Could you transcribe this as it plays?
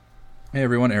Hey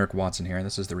everyone, Eric Watson here.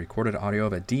 This is the recorded audio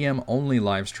of a DM-only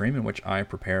live stream in which I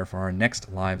prepare for our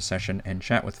next live session and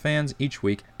chat with fans each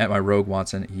week at my Rogue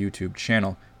Watson YouTube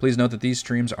channel. Please note that these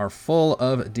streams are full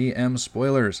of DM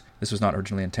spoilers. This was not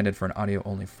originally intended for an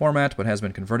audio-only format, but has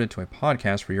been converted to a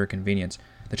podcast for your convenience.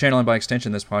 The channel and by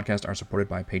extension this podcast are supported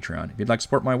by Patreon. If you'd like to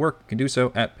support my work, you can do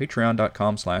so at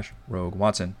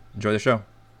patreon.com/RogueWatson. Enjoy the show.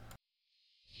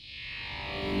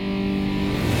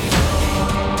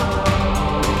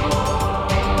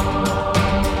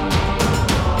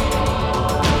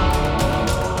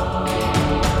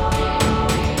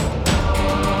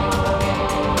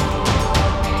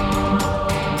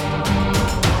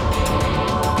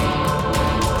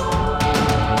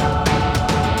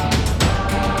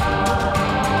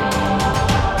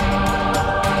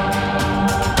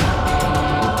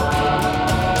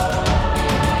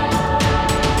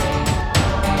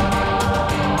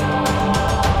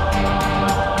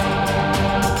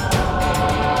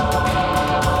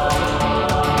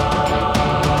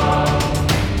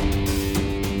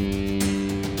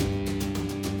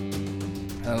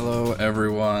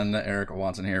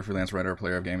 Here, freelance writer,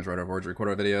 player of games, writer of words,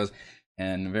 recorder of videos,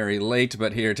 and very late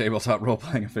but here, tabletop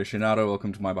role-playing aficionado.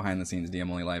 Welcome to my behind-the-scenes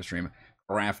DM-only live stream,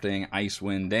 crafting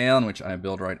Icewind Dale, in which I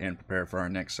build, write, and prepare for our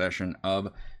next session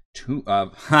of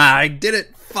I did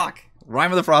it! Fuck!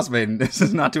 Rime of the Frostmaiden. This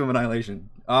is not Tomb of Annihilation.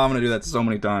 Oh, I'm gonna do that so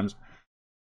many times.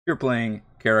 You're playing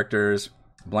characters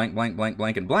blank, blank, blank,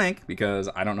 blank, and blank, because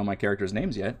I don't know my characters'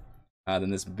 names yet. Then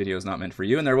this video is not meant for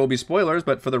you, and there will be spoilers,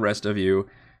 but for the rest of you,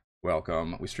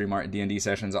 welcome. We stream our D&D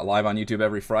sessions live on YouTube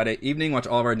every Friday evening. Watch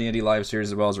all of our D&D live series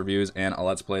as well as reviews and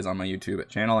Let's Plays on my YouTube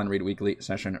channel, and read weekly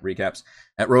session recaps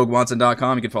at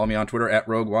RogueWatson.com. You can follow me on Twitter at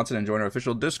RogueWatson and join our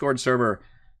official Discord server.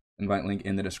 Invite link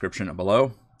in the description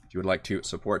below. If you would like to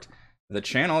support the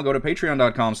channel, go to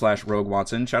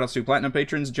patreon.com/RogueWatson. Shoutouts to Platinum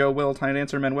patrons Joe, Will, Tiny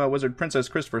Dancer, Manuel, Wizard, Princess,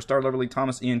 Christopher, Star Loverly,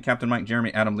 Thomas, Ian, Captain Mike,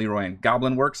 Jeremy, Adam, Leroy, and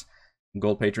Goblin Works.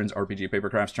 Gold patrons, RPG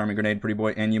Papercrafts, Charming Grenade, Pretty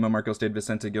Boy, and Yuma, Marcos, Dade,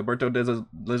 Vicente, Gilberto,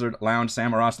 Blizzard, Lounge,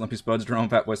 Sam, Ross, Lumpy Spuds, Jerome,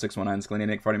 Fatboy 619, Scalini,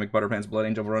 Nick, Farty McButterpants, Blood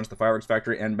Angel, Veronis, The Fireworks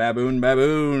Factory, and Baboon.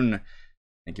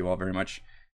 Thank you all very much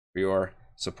for your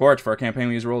support. For our campaign,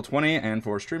 we use Roll20, and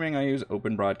for streaming, I use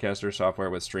Open Broadcaster software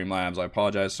with Streamlabs. I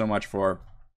apologize so much for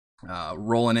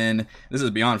rolling in. This is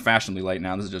beyond fashionably late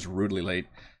now. This is just rudely late.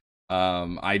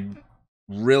 I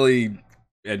really...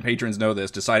 and patrons know this,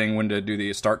 deciding when to do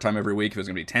the start time every week, if it's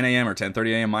going to be 10 a.m. or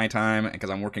 10:30 a.m. my time, because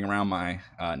I'm working around my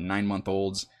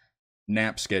 9-month-old's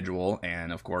nap schedule,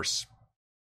 and of course,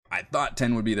 I thought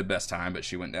 10 would be the best time, but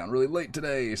she went down really late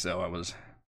today, so I was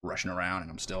rushing around, and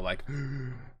I'm still like,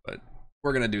 but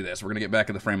we're going to do this. We're going to get back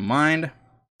in the frame of mind,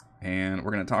 and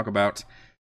we're going to talk about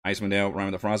Icewind Dale,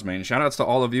 Rime of the Frostmaiden. Shoutouts to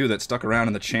all of you that stuck around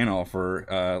in the channel for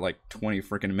like 20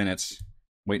 freaking minutes,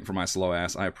 waiting for my slow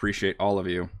ass. I appreciate all of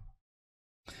you.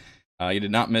 You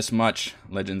did not miss much,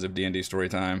 Legends of D&D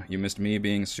Storytime. You missed me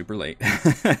being super late.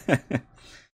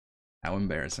 How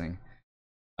embarrassing.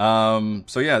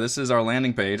 So yeah, this is our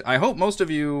landing page. I hope most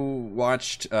of you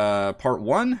watched part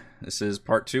 1. This is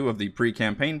part 2 of the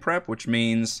pre-campaign prep, which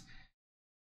means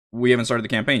we haven't started the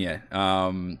campaign yet.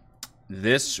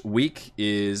 This week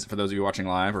is, for those of you watching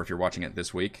live, or if you're watching it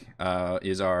this week,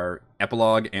 is our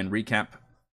epilogue and recap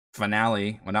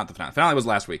finale. Well, not the finale. Finale was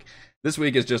last week. This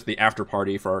week is just the after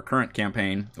party for our current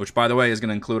campaign, which, by the way, is going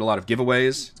to include a lot of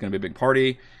giveaways. It's going to be a big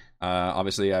party.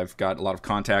 Obviously, I've got a lot of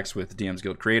contacts with DM's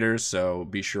Guild creators, so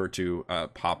be sure to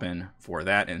pop in for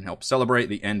that and help celebrate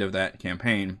the end of that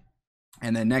campaign.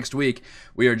 And then next week,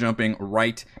 we are jumping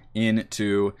right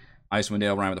into Icewind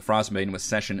Dale, Rime of the Frostmaiden with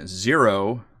Session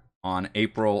 0 on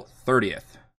April 30th.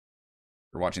 If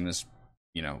you're watching this,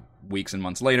 weeks and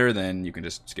months later, then you can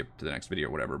just skip to the next video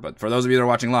or whatever. But for those of you that are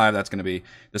watching live, that's going to be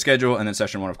the schedule. And then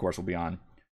Session 1, of course, will be on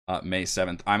May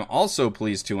 7th. I'm also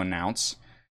pleased to announce,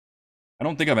 I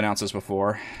don't think I've announced this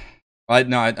before. I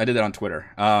did that on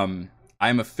Twitter. I'm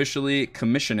officially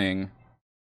commissioning,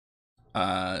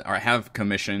 or I have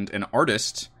commissioned an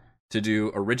artist to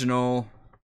do original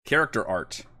character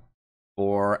art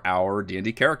for our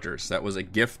D&D characters. That was a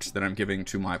gift that I'm giving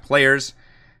to my players.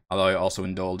 Although I also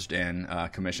indulged and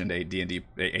commissioned a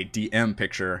DM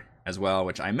picture as well,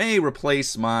 which I may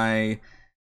replace my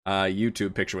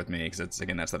YouTube picture with me, because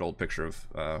that's that old picture of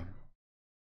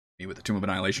me with the Tomb of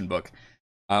Annihilation book.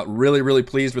 Really, really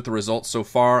pleased with the results so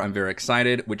far. I'm very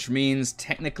excited, which means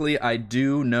technically I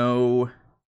do know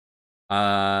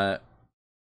 4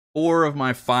 of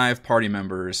my 5 party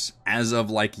members as of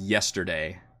like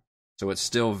yesterday. So it's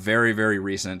still very, very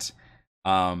recent.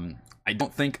 I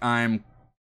don't think I'm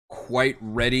quite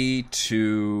ready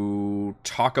to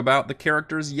talk about the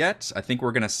characters yet. I think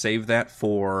we're going to save that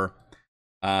for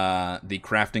the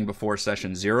crafting before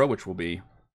session 0, which will be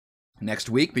next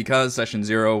week, because session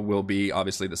 0 will be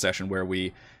obviously the session where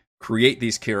we create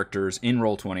these characters in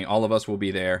Roll20. All of us will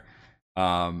be there,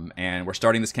 and we're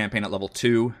starting this campaign at level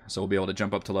 2, so we'll be able to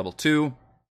jump up to level 2.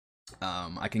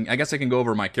 I guess I can go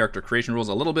over my character creation rules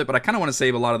a little bit, but I kind of want to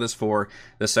save a lot of this for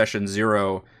the session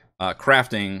 0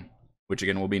 crafting, which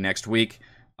again will be next week.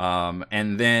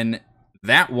 And then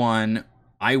that one,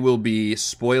 I will be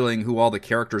spoiling who all the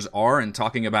characters are and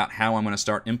talking about how I'm going to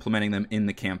start implementing them in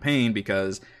the campaign,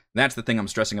 because that's the thing I'm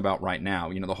stressing about right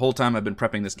now. You know, the whole time I've been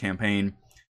prepping this campaign,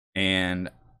 and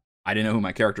I didn't know who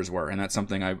my characters were, and that's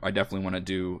something I definitely want to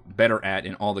do better at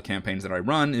in all the campaigns that I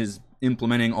run, is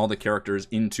implementing all the characters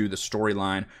into the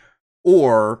storyline,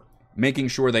 or making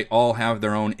sure they all have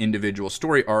their own individual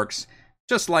story arcs,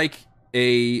 just like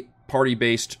a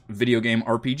party-based video game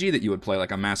RPG that you would play,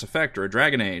 like a Mass Effect or a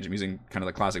Dragon Age. I'm using kind of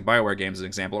the classic BioWare games as an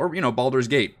example, or, you know, Baldur's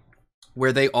Gate,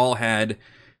 where they all had,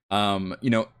 you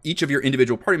know, each of your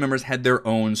individual party members had their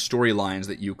own storylines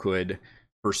that you could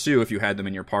pursue if you had them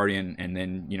in your party, and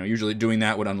then, you know, usually doing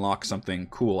that would unlock something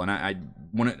cool. And I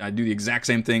do the exact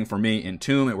same thing for me in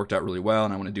Tomb. It worked out really well,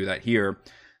 and I want to do that here.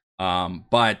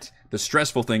 But the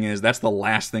stressful thing is that's the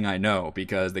last thing I know,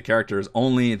 because the characters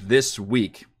only this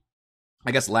week.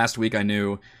 I guess last week I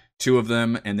knew 2 of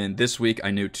them, and then this week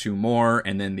I knew 2 more,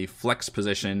 and then the flex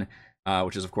position,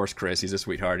 which is of course Chris. He's a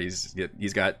sweetheart. He's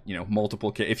got, you know,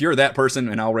 multiple. If you're that person,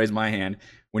 and I'll raise my hand,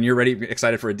 when you're ready,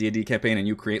 excited for a D&D campaign, and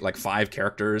you create like 5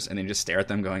 characters, and then just stare at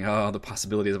them, going, "Oh, the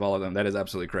possibilities of all of them." That is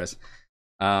absolutely Chris.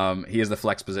 He is the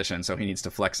flex position, so he needs to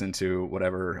flex into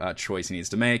whatever choice he needs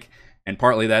to make, and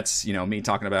partly that's, you know, me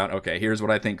talking about, okay, here's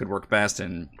what I think could work best,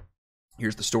 and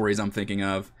here's the stories I'm thinking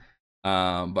of.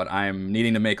 But I'm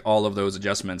needing to make all of those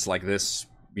adjustments like this,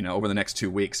 you know, over the next 2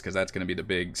 weeks, because that's going to be the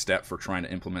big step for trying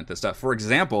to implement this stuff. For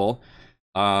example,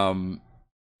 the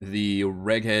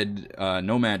Reghead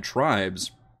Nomad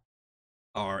tribes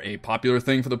are a popular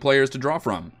thing for the players to draw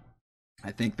from.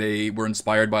 I think they were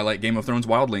inspired by, like, Game of Thrones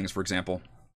wildlings, for example.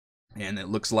 And it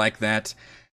looks like that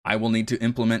I will need to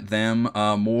implement them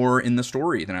more in the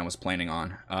story than I was planning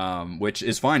on, which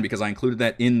is fine, because I included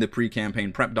that in the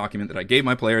pre-campaign prep document that I gave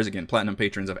my players. Again, Platinum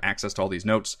patrons have access to all these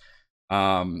notes.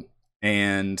 And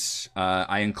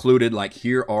I included, like,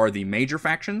 here are the major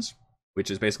factions,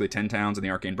 which is basically 10 towns in the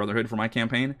Arcane Brotherhood for my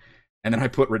campaign. And then I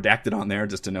put redacted on there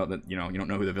just to note that, you know, you don't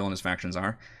know who the villainous factions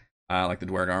are, like the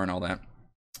Dwergar and all that.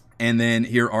 And then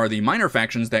here are the minor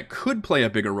factions that could play a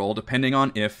bigger role depending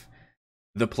on if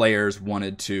the players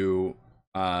wanted to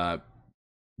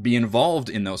be involved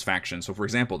in those factions. So, for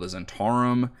example, the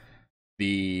Zentarum,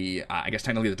 I guess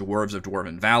technically the Dwarves of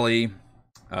Dwarven Valley,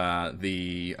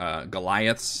 the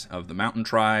Goliaths of the Mountain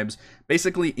Tribes,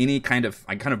 basically any kind of,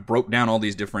 I kind of broke down all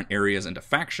these different areas into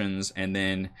factions and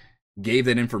then gave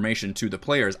that information to the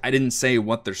players. I didn't say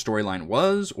what their storyline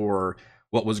was or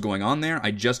what was going on there.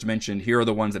 I just mentioned, here are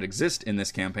the ones that exist in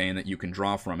this campaign that you can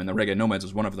draw from, and the Reghead Nomads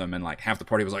was one of them, and like half the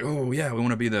party was like, "Oh yeah, we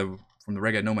want to be from the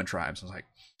Reghead Nomad tribes." I was like,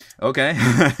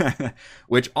 okay.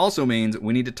 Which also means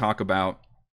we need to talk about,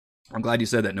 I'm glad you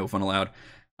said that, No Fun Allowed.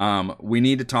 We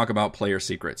need to talk about player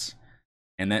secrets,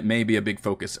 and that may be a big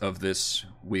focus of this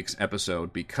week's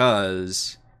episode,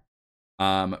 because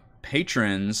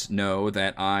patrons know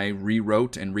that I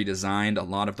rewrote and redesigned a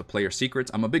lot of the player secrets.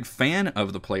 I'm a big fan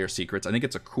of the player secrets. I think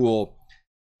it's a cool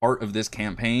part of this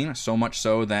campaign, so much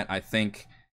so that I think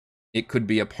it could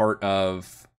be a part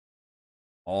of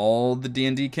all the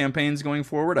D&D campaigns going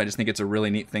forward. I just think it's a really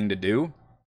neat thing to do.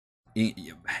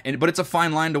 But it's a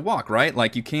fine line to walk, right?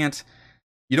 Like, you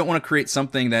don't want to create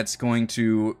something that's going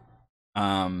to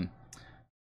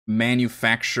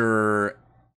manufacture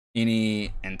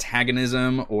any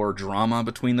antagonism or drama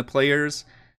between the players.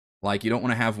 Like, you don't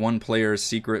want to have one player's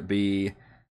secret be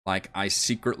like, I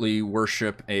secretly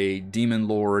worship a demon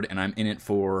lord and I'm in it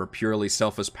for purely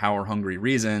selfish, power-hungry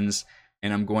reasons,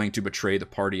 and I'm going to betray the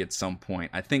party at some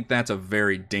point. I think that's a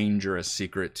very dangerous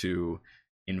secret to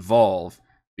involve,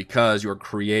 because you're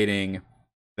creating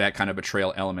that kind of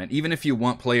betrayal element. Even if you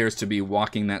want players to be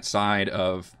walking that side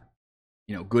of,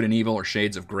 you know, good and evil or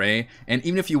shades of gray, and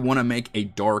even if you want to make a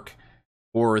dark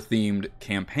horror-themed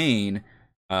campaign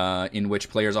in which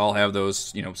players all have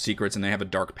those, you know, secrets and they have a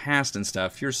dark past and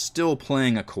stuff, you're still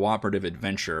playing a cooperative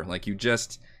adventure. Like,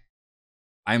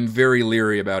 I'm very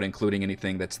leery about including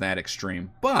anything that's that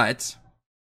extreme. But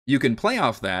you can play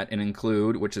off that and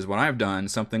include, which is what I've done,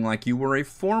 something like you were a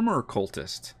former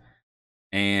cultist,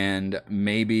 and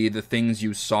maybe the things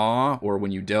you saw, or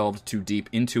when you delved too deep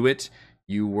into it,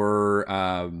 you were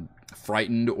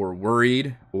frightened or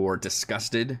worried or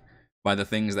disgusted by the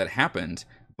things that happened,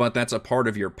 but that's a part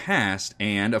of your past,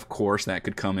 and of course that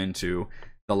could come into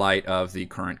the light of the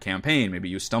current campaign. Maybe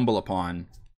you stumble upon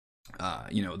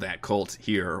that cult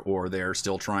here, or they're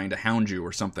still trying to hound you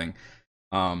or something.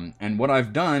 And what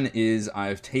I've done is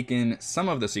I've taken some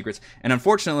of the secrets, and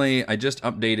unfortunately I just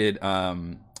updated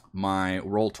my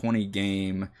Roll20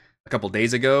 game a couple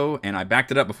days ago, and I backed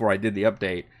it up before I did the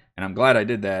update, and I'm glad I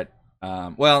did that.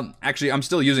 Well, actually, I'm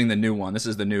still using the new one. This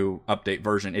is the new update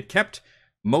version. It kept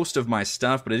most of my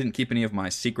stuff, but it didn't keep any of my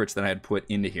secrets that I had put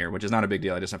into here, which is not a big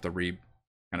deal. I just have to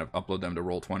kind of upload them to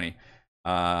Roll20.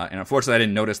 And unfortunately, I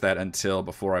didn't notice that until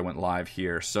before I went live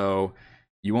here. So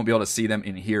you won't be able to see them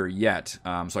in here yet.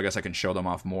 So I guess I can show them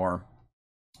off more.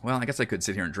 Well, I guess I could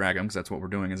sit here and drag them, because that's what we're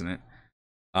doing, isn't it?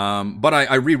 But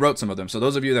I rewrote some of them. So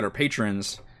those of you that are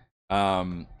patrons,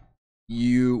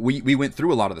 we went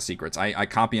through a lot of the secrets. I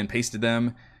copy and pasted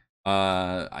them,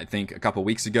 I think a couple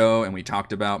weeks ago, and we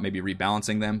talked about maybe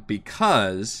rebalancing them,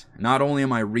 because not only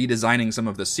am I redesigning some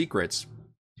of the secrets,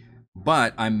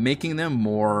 but I'm making them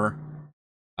more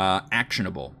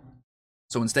actionable.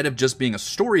 So instead of just being a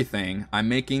story thing, I'm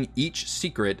making each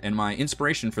secret, and my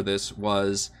inspiration for this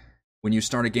was when you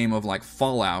start a game of like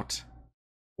Fallout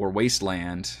or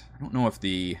Wasteland. I don't know if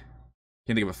I can't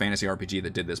think of a fantasy RPG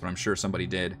that did this, but I'm sure somebody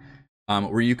did,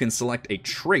 where you can select a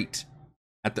trait,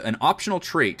 an optional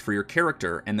trait for your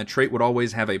character, and the trait would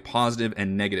always have a positive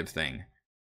and negative thing.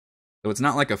 So it's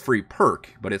not like a free perk,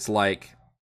 but it's like,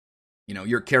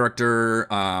 your character,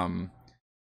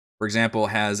 for example,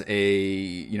 has like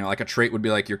a trait would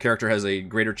be like your character has a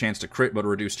greater chance to crit but a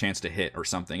reduced chance to hit or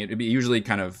something. It'd be usually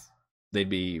it would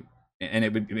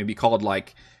be called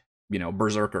like,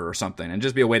 Berserker or something, and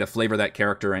just be a way to flavor that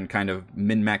character and kind of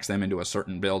min-max them into a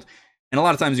certain build. And a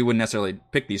lot of times you wouldn't necessarily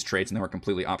pick these traits, and they were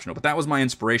completely optional. But that was my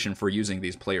inspiration for using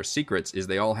these player secrets, is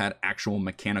they all had actual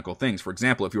mechanical things. For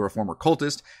example, if you're a former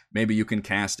cultist, maybe you can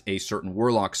cast a certain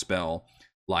warlock spell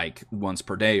like once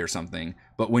per day or something.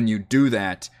 But when you do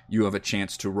that, you have a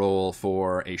chance to roll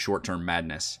for a short-term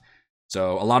madness.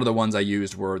 So a lot of the ones I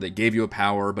used were they gave you a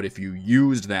power, but if you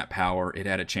used that power, it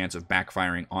had a chance of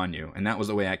backfiring on you. And that was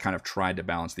the way I kind of tried to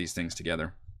balance these things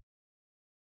together.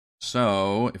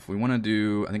 So if we want to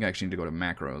do, I think I actually need to go to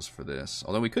macros for this,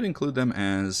 although we could include them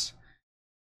as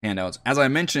handouts. As I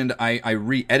mentioned, I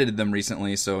re-edited them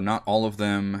recently, so not all of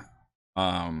them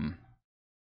are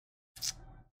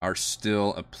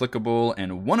still applicable,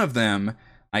 and one of them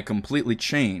I completely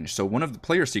changed. So one of the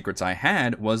player secrets I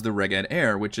had was the Reged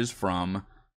Air, which is from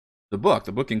the book.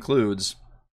 The book includes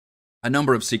a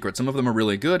number of secrets. Some of them are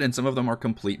really good, and some of them are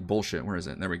complete bullshit. Where is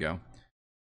it? There we go.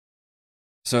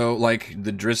 So, like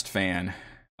the Drizzt fan.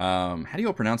 How do you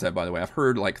all pronounce that, by the way? I've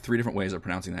heard like 3 different ways of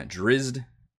pronouncing that.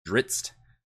 Drizzt?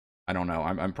 I don't know.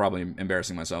 I'm probably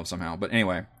embarrassing myself somehow. But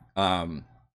anyway,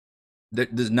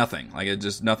 there's nothing. Like, it's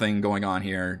just nothing going on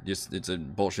here. Just, it's a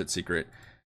bullshit secret.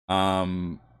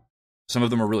 Some of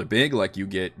them are really big, like you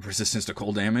get resistance to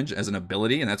cold damage as an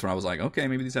ability, and that's when I was like, okay,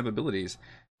 maybe these have abilities.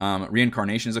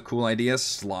 Reincarnation is a cool idea.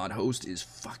 Slod Host is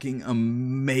fucking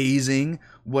amazing.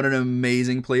 What an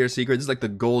amazing player secret. This is like the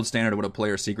gold standard of what a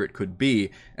player secret could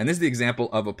be. And this is the example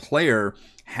of a player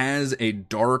has a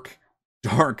dark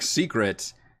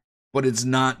secret, but it's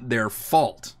not their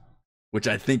fault, which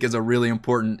I think is a really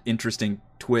important, interesting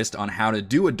twist on how to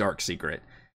do a dark secret.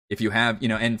 If you have,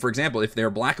 and for example, if they're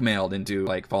blackmailed into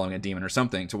like following a demon or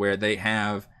something, to where they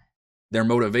have their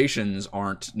motivations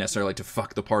aren't necessarily to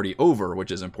fuck the party over,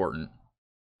 which is important.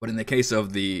 But in the case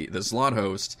of the Slod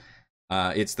Host,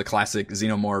 it's the classic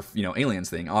xenomorph, aliens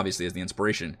thing, obviously, as the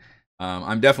inspiration.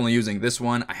 I'm definitely using this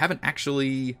one. I haven't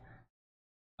actually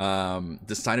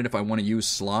decided if I want to use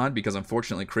Slod, because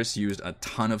unfortunately Chris used a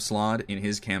ton of Slod in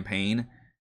his campaign.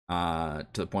 To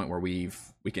the point where we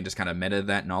can just kind of meta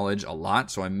that knowledge a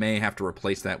lot, so I may have to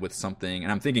replace that with something,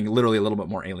 and I'm thinking literally a little bit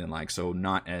more alien-like, so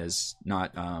not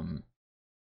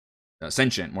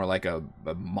sentient, more like a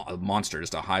monster,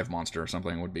 just a hive monster or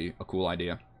something would be a cool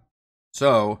idea.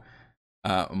 So,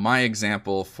 my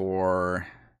example for,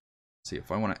 let's see,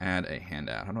 if I want to add a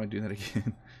handout, how do I do that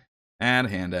again? Add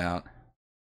handout.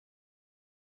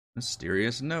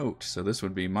 Mysterious note. So this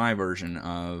would be my version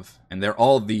of, and they're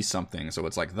all the something. So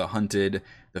it's like the hunted,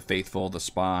 the faithful, the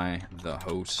spy, the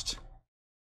host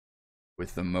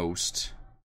with the most.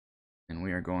 And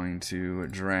we are going to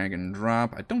drag and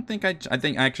drop. I think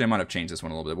actually I might have changed this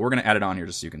one a little bit, but we're going to add it on here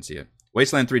just so you can see it.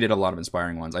 Wasteland 3 did a lot of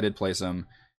inspiring ones. I did play some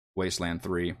Wasteland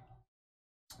 3.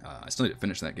 I still need to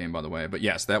finish that game, by the way. But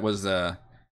yes, that was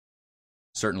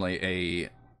certainly a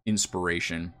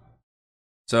inspiration.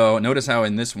 So notice how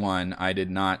in this one I did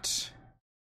not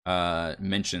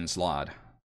mention Slod,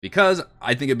 because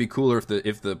I think it'd be cooler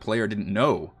if the player didn't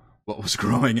know what was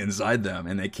growing inside them,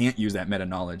 and they can't use that meta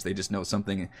knowledge. They just know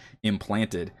something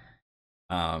implanted.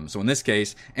 So in this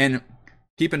case, and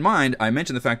keep in mind, I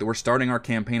mentioned the fact that we're starting our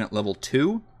campaign at level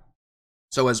 2.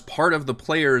 So as part of the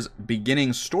player's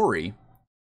beginning story,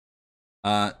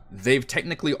 they've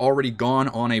technically already gone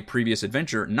on a previous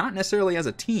adventure, not necessarily as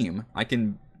a team.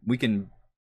 We can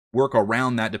work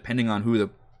around that depending on who the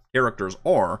characters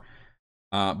are.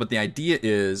 But the idea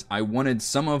is I wanted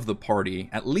some of the party,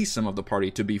 at least some of the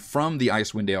party, to be from the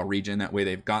Icewind Dale region. That way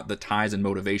they've got the ties and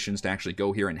motivations to actually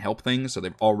go here and help things. So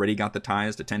they've already got the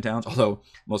ties to 10 towns. Although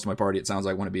most of my party, it sounds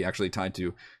like, want to be actually tied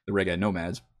to the Regad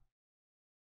Nomads.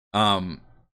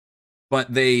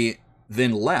 But they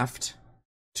then left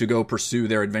to go pursue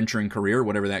their adventuring career,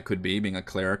 whatever that could be, being a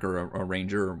cleric or a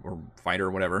ranger or fighter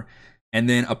or whatever. And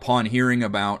then upon hearing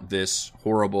about this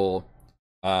horrible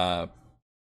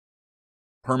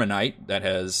Permanite that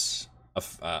has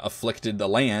afflicted the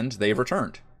land, they've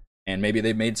returned. And maybe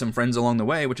they've made some friends along the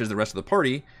way, which is the rest of the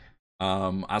party.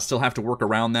 I'll still have to work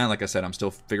around that. Like I said, I'm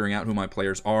still figuring out who my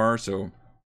players are. So,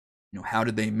 how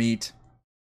did they meet?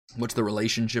 What's the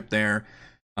relationship there?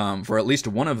 For at least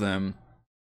one of them,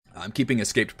 I'm keeping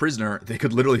escaped prisoner. They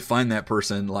could literally find that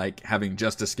person like having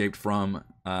just escaped from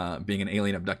being an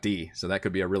alien abductee. So that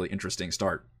could be a really interesting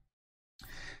start.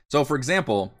 So, for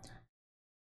example,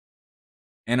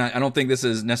 and I don't think this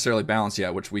is necessarily balanced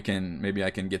yet, which maybe I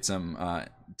can get some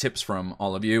tips from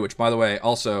all of you, which, by the way,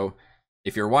 also,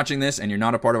 if you're watching this and you're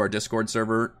not a part of our Discord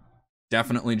server,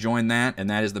 definitely join that, and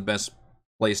that is the best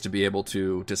place to be able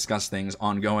to discuss things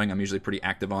ongoing. I'm usually pretty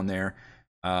active on there.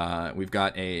 We've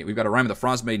got a Rime of the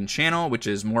Frost Maiden channel, which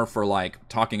is more for like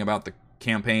talking about the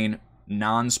campaign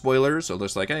non-spoilers, so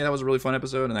just like, hey, that was a really fun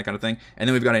episode and that kind of thing. And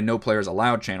then we've got a No Players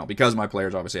Allowed channel, because my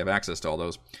players obviously have access to all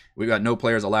those. We've got No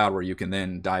Players Allowed, where you can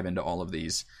then dive into all of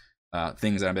these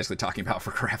things that I'm basically talking about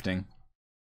for crafting.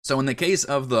 So in the case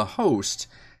of the host,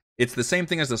 it's the same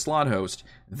thing as the slot host.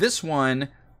 This one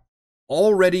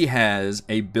already has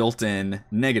a built-in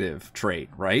negative trait,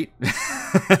 right?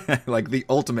 Like the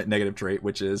ultimate negative trait,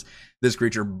 which is this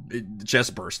creature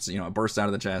chest bursts, it bursts out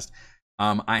of the chest.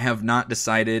 I have not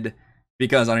decided,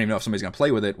 because I don't even know if somebody's going to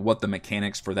play with it, what the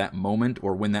mechanics for that moment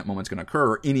or when that moment's going to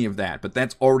occur, or any of that. But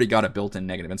that's already got a built-in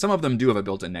negative. And some of them do have a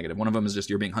built-in negative. One of them is just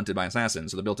you're being hunted by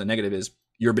assassins. So the built-in negative is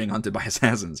you're being hunted by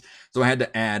assassins. So I had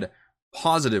to add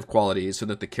positive qualities so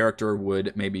that the character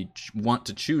would maybe want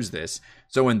to choose this.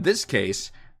 So in this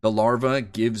case, the larva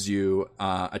gives you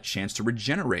a chance to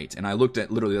regenerate. And I looked at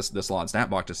literally this slot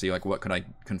stat block to see like what could I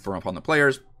confer upon the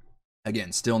players.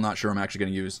 Again, still not sure I'm actually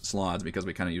going to use slots because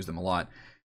we kind of use them a lot.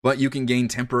 But you can gain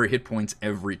temporary hit points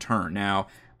every turn. Now,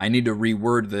 I need to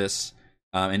reword this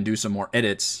and do some more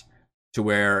edits to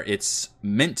where it's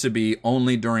meant to be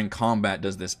only during combat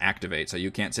does this activate. So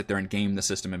you can't sit there and game the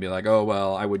system and be like, oh,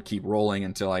 well, I would keep rolling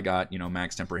until I got,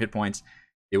 max temporary hit points.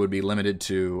 It would be limited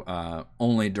to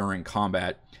only during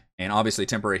combat. And obviously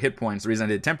temporary hit points, the reason I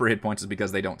did temporary hit points is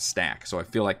because they don't stack. So I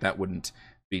feel like that wouldn't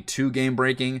be too game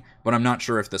breaking, but I'm not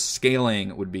sure if the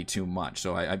scaling would be too much.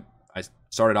 So I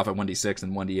started off at 1d6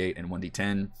 and 1d8 and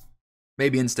 1d10.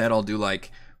 Maybe instead I'll do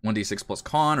like 1d6 plus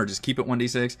con, or just keep it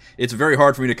 1d6. It's very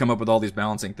hard for me to come up with all these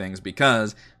balancing things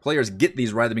because players get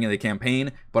these right at the beginning of the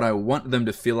campaign, but I want them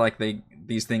to feel like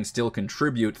these things still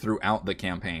contribute throughout the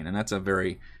campaign. And that's a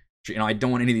very, I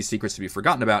don't want any of these secrets to be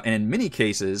forgotten about. And in many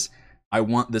cases, I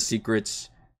want the secrets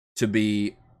to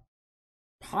be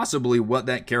possibly what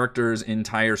that character's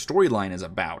entire storyline is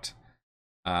about.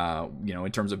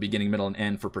 In terms of beginning, middle, and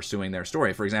end for pursuing their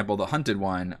story. For example, the hunted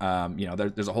one,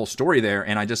 there's a whole story there,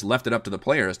 and I just left it up to the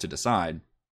players to decide.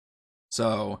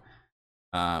 So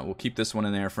we'll keep this one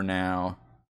in there for now.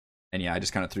 And yeah, I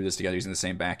just kind of threw this together using the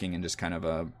same backing and just kind of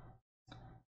a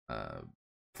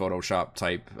Photoshop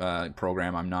type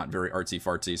program. I'm not very artsy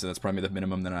fartsy, so that's probably the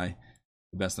minimum the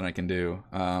best that I can do.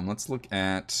 Let's look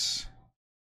at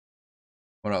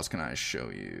what else can I show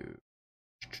you.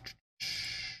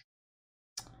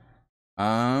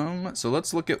 So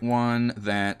let's look at one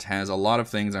that has a lot of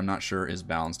things I'm not sure is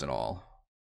balanced at all.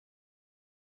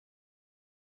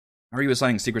 How are you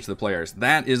assigning secrets to the players?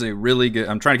 That is a really good...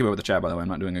 I'm trying to keep up with the chat, by the way. I'm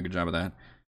not doing a good job of that.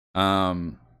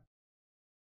 How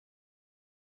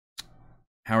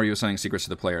are you assigning secrets to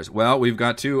the players? Well, we've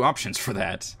got two options for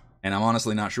that, and I'm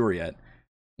honestly not sure yet.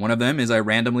 One of them is I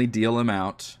randomly deal them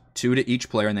out, 2 to each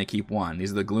player, and they keep 1.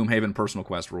 These are the Gloomhaven personal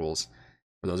quest rules.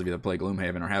 For those of you that play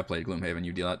Gloomhaven or have played Gloomhaven,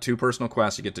 you deal out 2 personal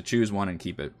quests, you get to choose 1 and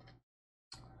keep it.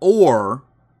 Or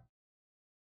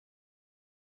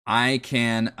I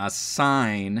can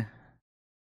assign...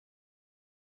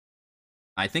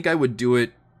 I think I would do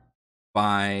it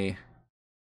by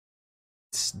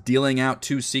dealing out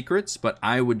 2 secrets, but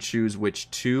I would choose which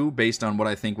 2 based on what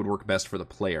I think would work best for the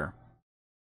player.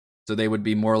 So they would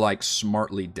be more like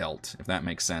smartly dealt, if that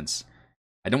makes sense.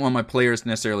 I don't want my players to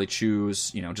necessarily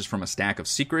choose, just from a stack of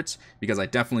secrets, because I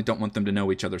definitely don't want them to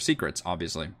know each other's secrets,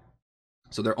 obviously.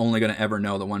 So they're only going to ever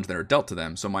know the ones that are dealt to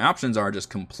them. So my options are just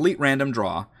complete random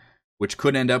draw, which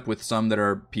could end up with some that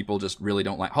are people just really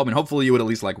don't like. I mean, hopefully you would at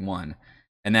least like one,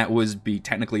 and that would be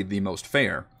technically the most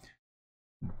fair.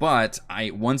 But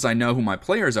once I know who my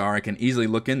players are, I can easily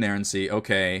look in there and see,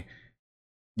 okay,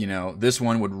 this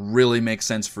one would really make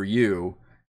sense for you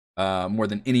more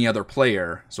than any other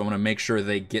player, so I'm going to make sure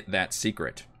they get that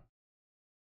secret.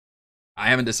 I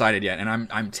haven't decided yet, and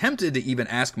I'm tempted to even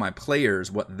ask my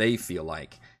players what they feel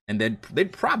like, and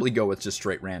they'd probably go with just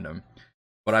straight random.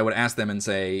 But I would ask them and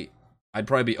say, I'd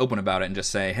probably be open about it and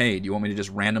just say, hey, do you want me to just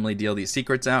randomly deal these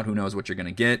secrets out? Who knows what you're going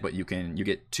to get, but you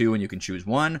get 2 and you can choose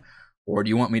 1. Or do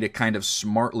you want me to kind of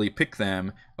smartly pick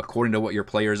them according to what your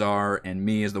players are, and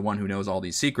me as the one who knows all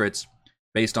these secrets,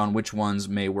 based on which ones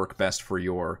may work best for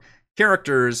your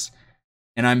characters?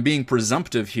 And I'm being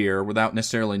presumptive here without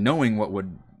necessarily knowing what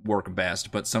would work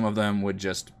best, but some of them would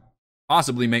just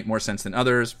possibly make more sense than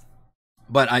others.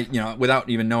 But without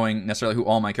even knowing necessarily who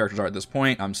all my characters are at this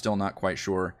point, I'm still not quite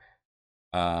sure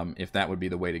if that would be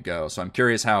the way to go. So I'm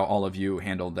curious how all of you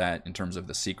handled that in terms of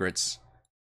the secrets.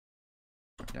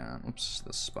 Oops,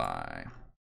 the spy.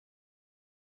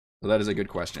 So that is a good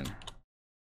question.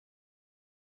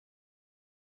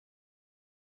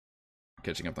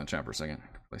 Catching up on chat for a second.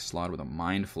 Play Slod with a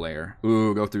Mind Flayer.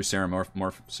 Ooh, go through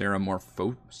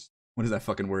Ceramorphos. What is that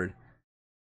fucking word?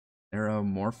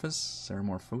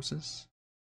 Ceramorphosis?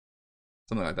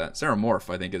 Something like that.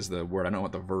 Ceramorph, I think, is the word. I don't know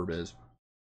what the verb is.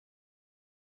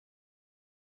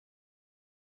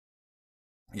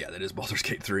 Yeah, that is Baldur's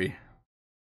Gate 3.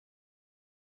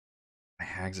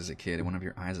 Hags as a kid, and one of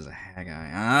your eyes is a hag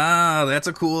eye. Ah, that's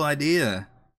a cool idea.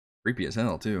 Creepy as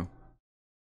hell, too.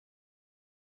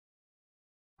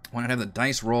 Why not have the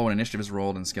dice roll when initiative is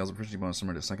rolled and scales of proficiency bonus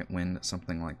similar to second wind,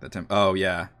 something like that. Oh,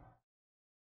 yeah.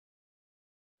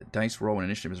 The dice roll when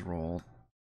initiative is rolled.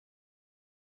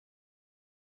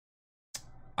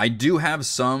 I do have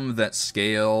some that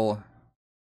scale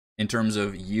in terms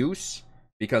of use,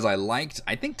 because I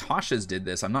think Tasha's did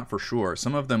this, I'm not for sure.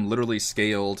 Some of them literally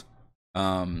scaled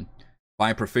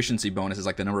by proficiency bonuses,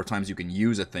 like the number of times you can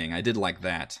use a thing. I did like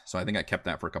that, so I think I kept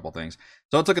that for a couple things.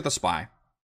 So let's look at the spy.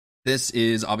 This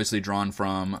is obviously drawn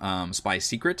from Spy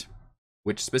Secret,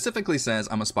 which specifically says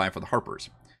I'm a spy for the Harpers.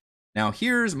 Now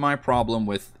here's my problem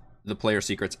with the player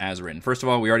secrets as written. First of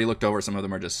all, we already looked over, some of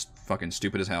them are just fucking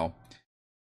stupid as hell.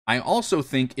 I also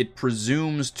think it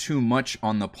presumes too much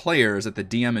on the players that the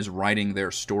DM is writing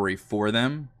their story for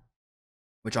them,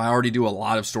 which I already do a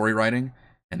lot of story writing.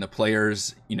 And the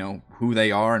players, who they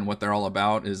are and what they're all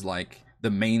about is like the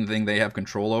main thing they have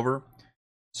control over.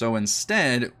 So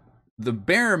instead, the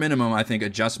bare minimum I think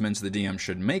adjustments the DM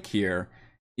should make here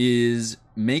is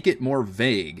make it more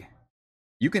vague.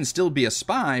 You can still be a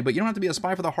spy, but you don't have to be a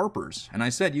spy for the Harpers. And I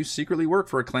said you secretly work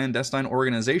for a clandestine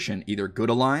organization, either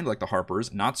good aligned like the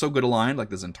Harpers, not so good aligned like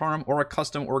the Zhentarim, or a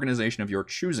custom organization of your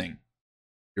choosing.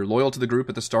 You're loyal to the group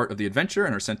at the start of the adventure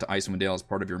and are sent to Icewind Dale as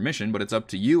part of your mission, but it's up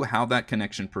to you how that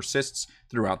connection persists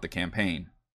throughout the campaign.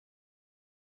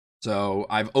 So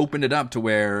I've opened it up to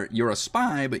where you're a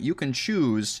spy, but you can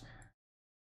choose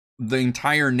the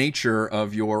entire nature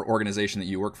of your organization that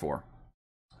you work for.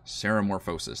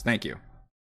 Ceramorphosis, thank you.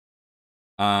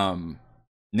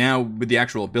 Now with the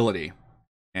actual ability,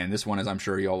 and this one is I'm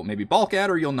sure you'll maybe balk at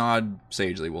or you'll nod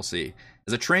sagely, we'll see.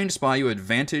 As a trained spy, you have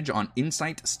advantage on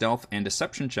insight, stealth, and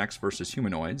deception checks versus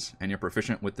humanoids, and you're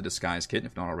proficient with the disguise kit,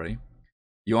 if not already.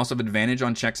 You also have advantage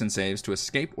on checks and saves to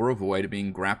escape or avoid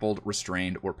being grappled,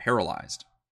 restrained, or paralyzed.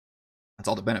 That's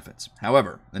all the benefits.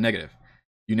 However, the negative.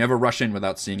 You never rush in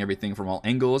without seeing everything from all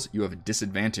angles. You have a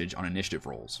disadvantage on initiative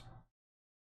rolls.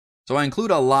 So I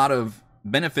include a lot of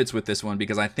benefits with this one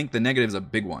because I think the negative is a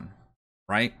big one,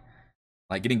 right?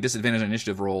 Like getting disadvantage on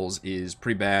initiative rolls is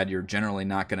pretty bad. You're generally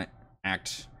not going to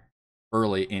act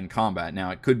early in combat.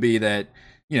 Now, it could be that,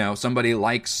 somebody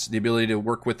likes the ability to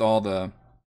work with all the...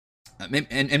 and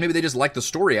maybe they just like the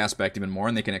story aspect even more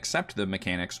and they can accept the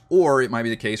mechanics. Or it might be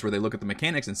the case where they look at the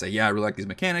mechanics and say, yeah, I really like these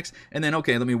mechanics. And then,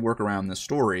 okay, let me work around the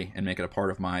story and make it a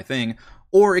part of my thing.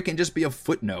 Or it can just be a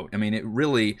footnote. I mean, it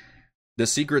really... The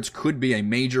secrets could be a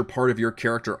major part of your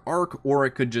character arc, or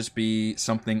it could just be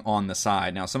something on the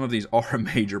side. Now, some of these are a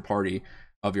major party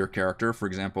of your character. For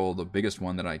example, the biggest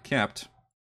one that I kept,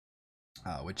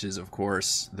 which is, of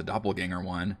course, the Doppelganger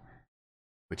one,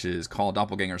 which is called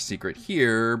Doppelganger Secret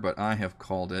here, but I have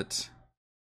called it...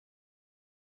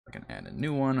 I can add a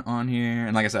new one on here.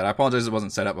 And like I said, I apologize it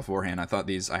wasn't set up beforehand. I thought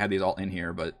I had these all in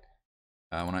here, but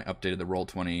when I updated the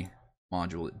Roll20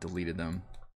 module, it deleted them.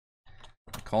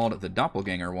 I called the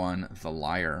Doppelganger one the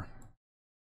Liar.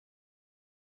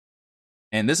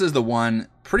 And this is the one,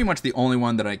 pretty much the only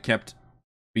one that I kept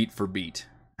beat for beat.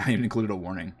 I even included a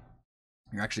warning.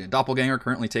 You're actually a doppelganger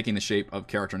currently taking the shape of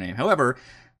character name. However,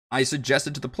 I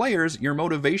suggested to the players your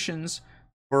motivations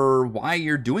for why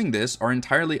you're doing this are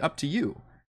entirely up to you.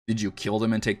 Did you kill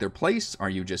them and take their place? Are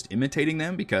you just imitating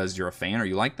them because you're a fan or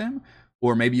you like them?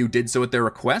 Or maybe you did so at their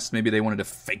request. Maybe they wanted to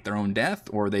fake their own death,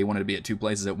 or they wanted to be at 2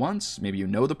 places at once. Maybe you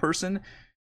know the person.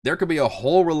 There could be a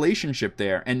whole relationship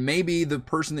there, and maybe the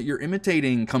person that you're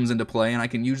imitating comes into play and I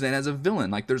can use that as a villain.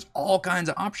 Like, there's all kinds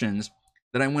of options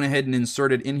that I went ahead and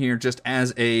inserted in here just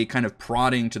as a kind of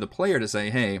prodding to the player to say,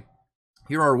 hey,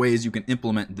 here are ways you can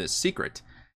implement this secret.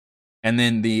 And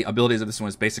then the abilities of this one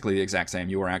is basically the exact same.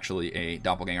 You are actually a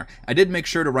doppelganger. I did make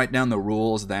sure to write down the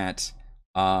rules that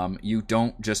you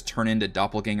don't just turn into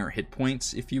doppelganger hit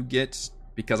points if you get,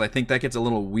 because I think that gets a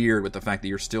little weird with the fact that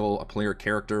you're still a player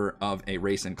character of a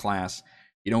race and class.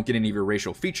 You don't get any of your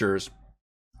racial features.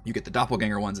 You get the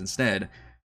doppelganger ones instead.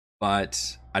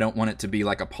 But I don't want it to be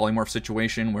like a polymorph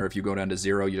situation where if you go down to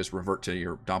 0, you just revert to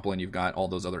your doppel and you've got all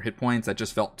those other hit points. That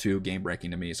just felt too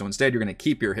game-breaking to me. So instead, you're going to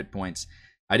keep your hit points.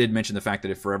 I did mention the fact that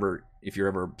if you're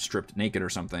ever stripped naked or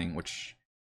something, which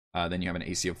then you have an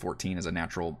AC of 14 as a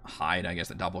natural hide, I guess,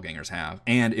 that doppelgangers have.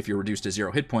 And if you're reduced to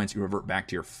 0 hit points, you revert back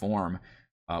to your form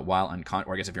while unconscious,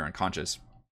 or I guess if you're unconscious.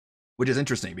 Which is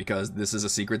interesting because this is a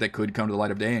secret that could come to the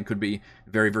light of day and could be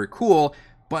very, very cool.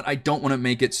 But I don't want to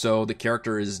make it so the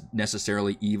character is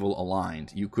necessarily evil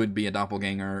aligned. You could be a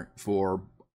doppelganger for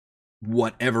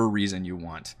whatever reason you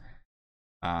want.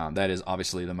 That is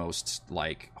obviously the most,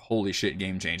 like, holy shit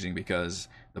game changing because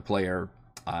the player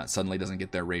suddenly doesn't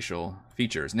get their racial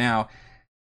features. Now,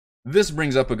 this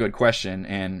brings up a good question,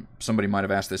 and somebody might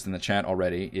have asked this in the chat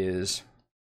already, is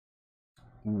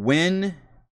when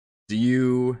do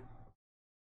you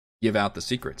give out the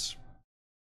secrets?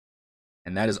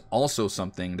 And that is also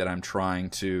something that I'm trying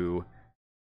to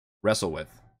wrestle with,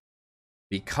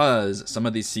 because some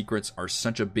of these secrets are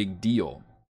such a big deal.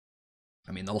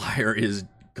 I mean, the Liar is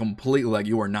completely like,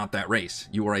 you are not that race.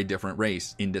 You are a different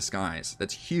race in disguise.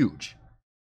 That's huge.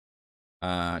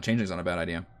 Changeling's not a bad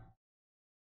idea.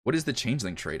 What is the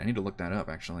Changeling trait? I need to look that up,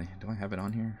 actually. Do I have it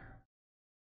on here?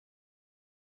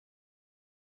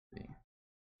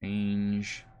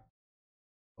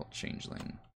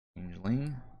 Changeling.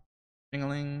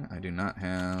 Changeling. I do not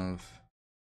have.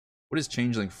 What is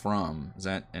Changeling from? Is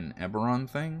that an Eberron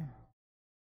thing?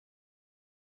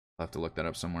 I'll have to look that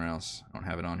up somewhere else. I don't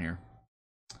have it on here.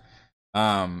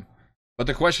 But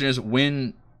the question is,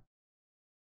 when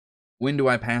do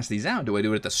I pass these out? Do I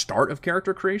do it at the start of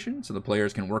character creation so the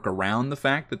players can work around the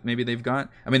fact that maybe they've got...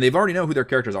 I mean, they've already know who their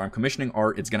characters are. I'm commissioning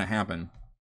art. It's going to happen.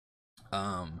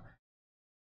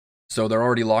 So they're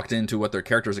already locked into what their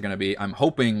characters are going to be. I'm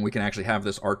hoping we can actually have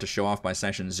this art to show off by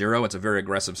session 0. It's a very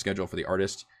aggressive schedule for the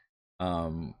artist.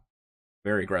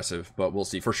 Very aggressive, but we'll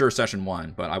see. For sure session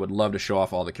 1, but I would love to show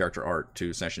off all the character art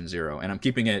to session 0. And I'm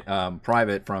keeping it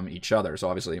private from each other. So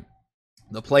obviously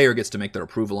the player gets to make their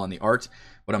approval on the art,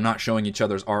 but I'm not showing each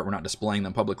other's art. We're not displaying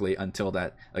them publicly until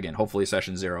that, again, hopefully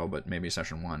session 0, but maybe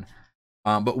session 1.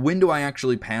 But when do I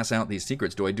actually pass out these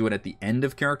secrets? Do I do it at the end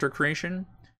of character creation?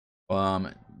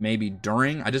 Maybe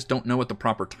during? I just don't know what the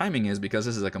proper timing is because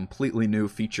this is a completely new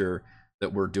feature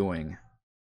that we're doing.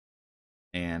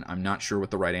 And I'm not sure what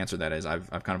the right answer to that is. I've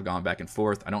kind of gone back and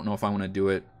forth. I don't know if I want to do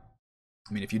it.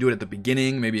 I mean, if you do it at the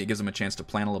beginning, maybe it gives them a chance to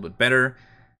plan a little bit better.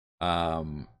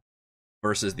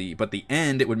 Versus but the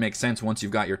end, it would make sense once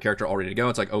you've got your character all ready to go.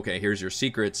 It's like, okay, here's your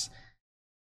secrets.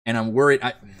 And I'm worried.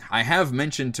 I have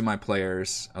mentioned to my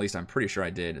players, at least I'm pretty sure I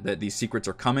did, that these secrets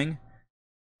are coming.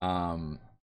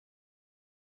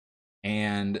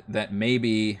 And that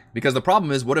maybe, because the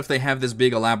problem is, what if they have this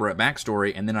big elaborate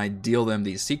backstory and then I deal them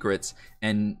these secrets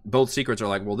and both secrets are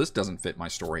like, well, this doesn't fit my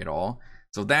story at all.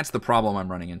 So that's the problem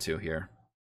I'm running into here.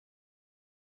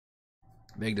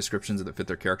 Vague descriptions that fit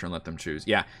their character and let them choose.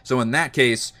 Yeah, so in that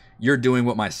case, you're doing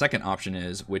what my second option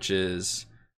is, which is,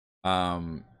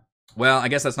 well, I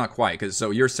guess that's not quite, because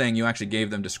so you're saying you actually gave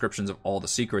them descriptions of all the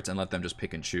secrets and let them just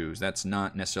pick and choose. That's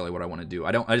not necessarily what I want to do.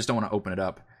 I just don't want to open it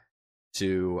up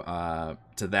to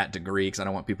that degree because I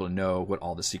don't want people to know what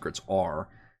all the secrets are.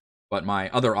 But my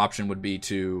other option would be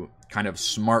to kind of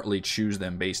smartly choose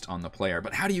them based on the player.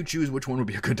 But how do you choose which one would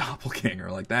be a good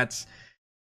doppelganger? Like that's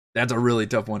a really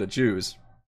tough one to choose.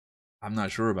 I'm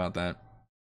not sure about that.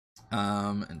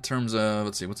 In terms of,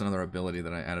 let's see, what's another ability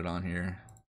that I added on here?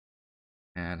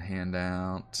 add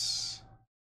handout.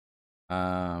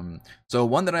 So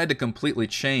one that I had to completely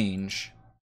change,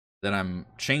 that I'm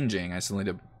changing, I still need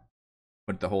to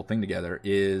put the whole thing together,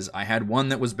 is I had one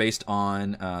that was based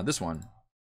on this one,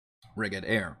 Reged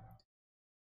Air.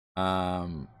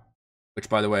 Which,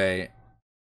 by the way,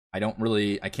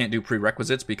 I can't do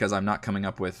prerequisites because I'm not coming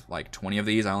up with like 20 of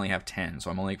these. I only have 10, so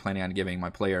I'm only planning on giving my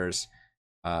players,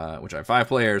 which I have 5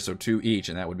 players, so 2 each,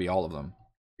 and that would be all of them,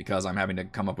 because I'm having to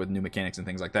come up with new mechanics and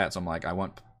things like that. So I'm like, I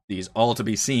want these all to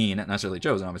be seen, not necessarily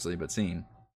chosen, obviously, but seen.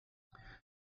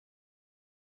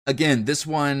 Again, this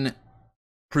one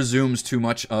presumes too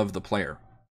much of the player,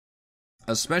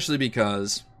 especially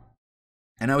because,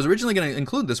 and I was originally going to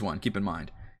include this one, keep in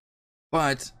mind,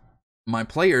 but my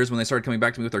players, when they started coming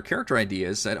back to me with their character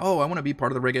ideas, said, oh, I want to be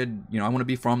part of the Reged, I want to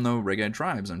be from the Reged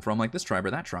tribes and from like this tribe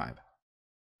or that tribe.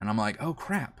 And I'm like, oh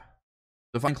crap.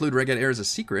 So if I include Reged Air as a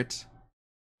secret,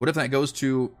 what if that goes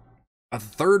to a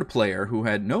third player who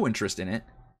had no interest in it,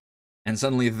 and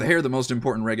suddenly they're the most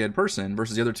important Reged person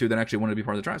versus the other 2 that actually wanted to be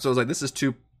part of the tribe? So I was like, this is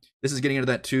getting into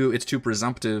that too. It's too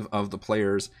presumptive of the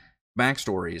players'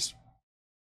 backstories.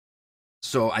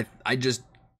 So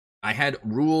I had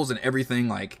rules and everything,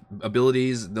 like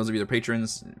abilities. Those of you that are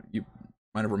patrons, you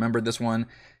might have remembered this one.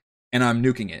 And I'm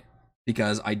nuking it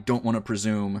because I don't want to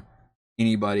presume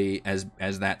anybody as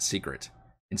that secret.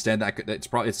 Instead, it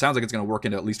sounds like it's going to work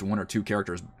into at least 1 or 2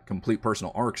 characters' complete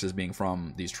personal arcs as being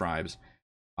from these tribes.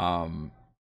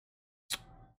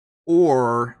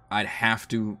 Or I'd have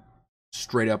to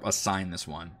straight up assign this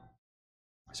one.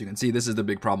 So you can see this is the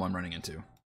big problem I'm running into.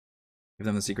 Give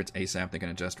them the secrets ASAP, they can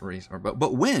adjust race.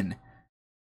 But when?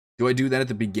 Do I do that at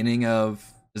the beginning of...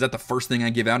 Is that the first thing I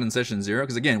give out in session 0?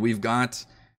 Because again,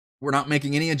 we're not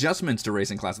making any adjustments to race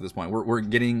and class at this point. We're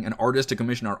getting an artist to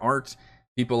commission our art.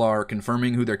 People are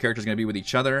confirming who their character's going to be with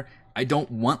each other. I don't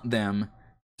want them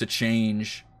to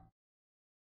change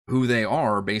who they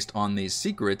are based on these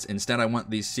secrets. Instead, I want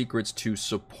these secrets to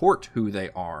support who they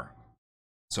are.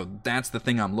 So that's the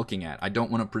thing I'm looking at. I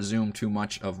don't want to presume too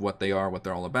much of what they are, what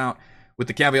they're all about, with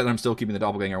the caveat that I'm still keeping the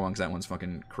doppelganger one because that one's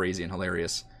fucking crazy and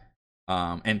hilarious.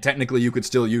 And technically, you could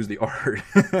still use the art.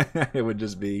 It would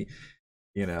just be,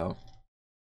 not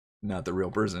the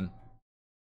real person.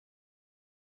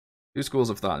 2 schools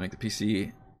of thought. Make the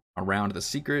PC around the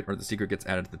secret, or the secret gets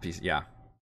added to the PC. Yeah.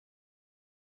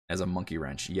 As a monkey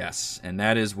wrench. Yes. And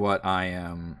that is what I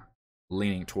am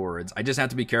leaning towards. I just have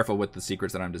to be careful with the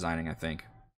secrets that I'm designing, I think.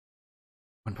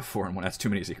 One before and one. That's too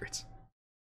many secrets.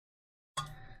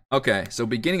 Okay, so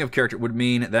beginning of character would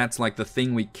mean that's like the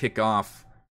thing we kick off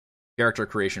character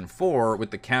creation for,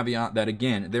 with the caveat that,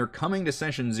 again, they're coming to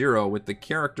session 0 with the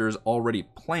characters already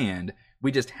planned.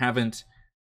 We just haven't,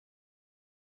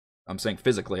 I'm saying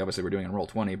physically, obviously we're doing it in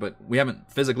Roll20, but we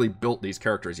haven't physically built these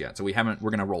characters yet. So we're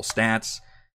going to roll stats,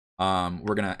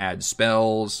 we're going to add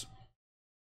spells,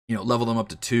 level them up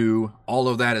to 2. All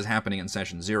of that is happening in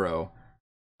session 0.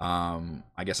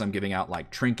 I guess I'm giving out like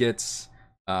trinkets.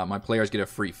 My players get a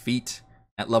free feat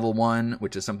at level 1,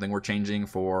 which is something we're changing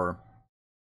for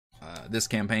this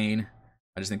campaign.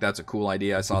 I just think that's a cool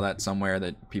idea. I saw that somewhere,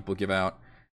 that people give out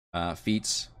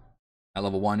feats at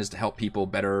level 1 just to help people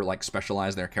better like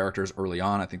specialize their characters early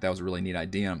on. I think that was a really neat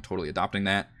idea. I'm totally adopting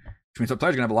that. Which means our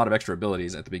players are going to have a lot of extra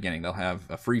abilities at the beginning. They'll have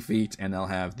a free feat, and they'll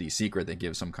have the secret that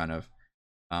gives some kind of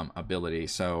ability.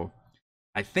 So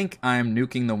I think I'm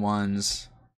nuking the ones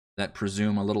that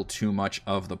presume a little too much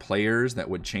of the players, that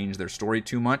would change their story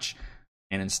too much,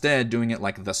 and instead doing it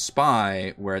like The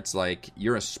Spy, where it's like,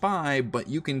 you're a spy, but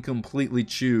you can completely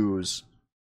choose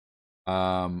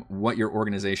what your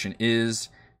organization is,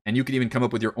 and you can even come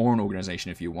up with your own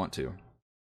organization if you want to.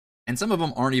 And some of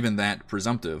them aren't even that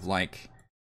presumptive, like,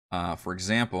 for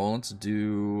example, let's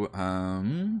do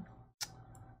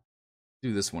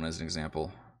this one as an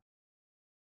example.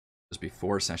 Just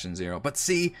before session 0. But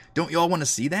see, don't y'all want to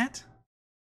see that?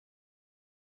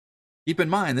 Keep in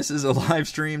mind, this is a live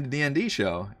streamed D&D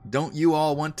show. Don't you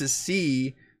all want to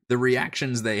see the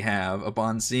reactions they have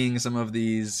upon seeing some of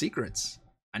these secrets?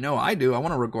 I know I do. I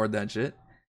want to record that shit.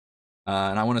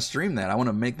 And I want to stream that. I want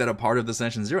to make that a part of the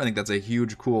session 0. I think that's a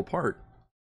huge, cool part.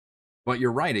 But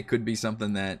you're right. It could be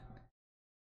something that,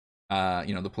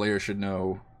 the player should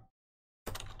know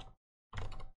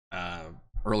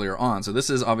earlier on. So this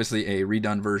is obviously a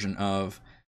redone version of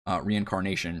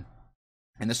Reincarnation.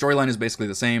 And the storyline is basically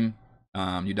the same.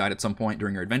 You died at some point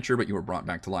during your adventure, but you were brought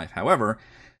back to life. However,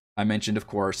 I mentioned, of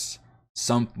course,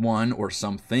 someone or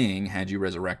something had you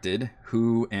resurrected.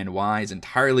 Who and why is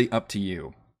entirely up to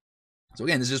you. So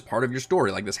again, this is just part of your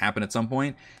story. Like, this happened at some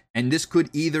point. And this could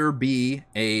either be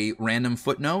a random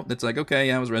footnote that's like, okay,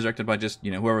 yeah, I was resurrected by just,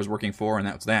 whoever I was working for, and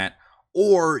that's that.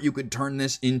 Or you could turn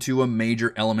this into a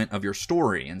major element of your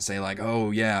story and say like,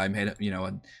 oh yeah, I made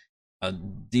a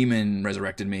demon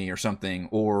resurrected me or something,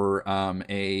 or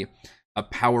a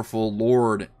powerful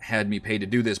lord had me paid to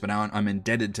do this, but now I'm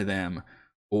indebted to them,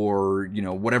 or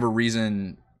whatever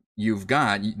reason you've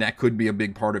got, that could be a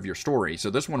big part of your story. So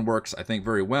this one works, I think,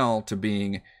 very well to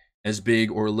being as big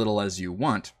or little as you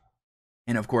want.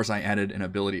 And of course, I added an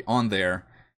ability on there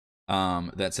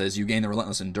that says you gain the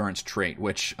Relentless Endurance trait,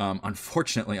 which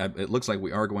unfortunately, it looks like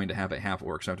we are going to have a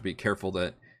half-orc, so I have to be careful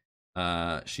that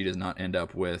she does not end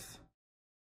up with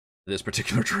this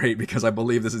particular trait, because I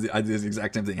believe this is the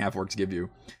exact same thing half-orcs give you,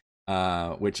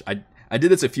 which I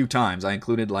did this a few times. I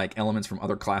included like elements from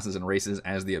other classes and races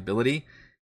as the ability,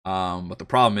 but the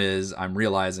problem is I'm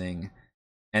realizing,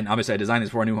 and obviously I designed this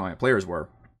before I knew who my players were,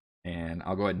 and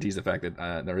I'll go ahead and tease the fact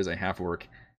that there is a half-orc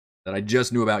that I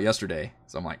just knew about yesterday.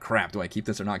 So I'm like, crap, do I keep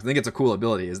this or not? 'Cause I think it's a cool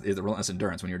ability, is the Relentless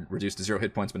Endurance. When you're reduced to 0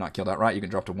 hit points but not killed outright, you can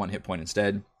drop to 1 hit point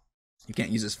instead. You can't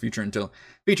use this feature until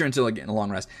getting a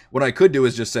long rest. What I could do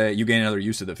is just say you gain another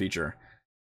use of the feature,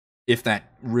 if that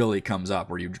really comes up,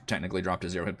 where you technically drop to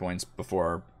 0 hit points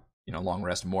before long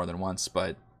rest more than once.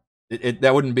 But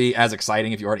that wouldn't be as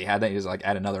exciting if you already had that. You just like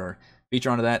add another feature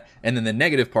onto that. And then the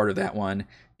negative part of that one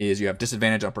is you have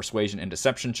disadvantage on persuasion and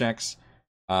deception checks,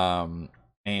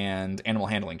 and animal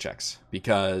handling checks,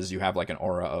 because you have like an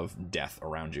aura of death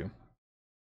around you.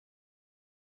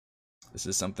 This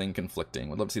is something conflicting.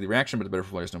 Would love to see the reaction, but it's better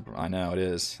for players. I know it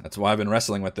is. That's why I've been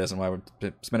wrestling with this, and why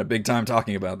I've spent a big time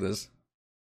talking about this.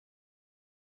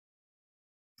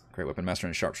 Great Weapon Master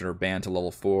and Sharpshooter banned to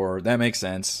level 4. That makes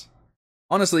sense.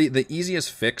 Honestly, the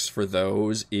easiest fix for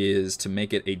those is to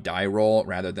make it a die roll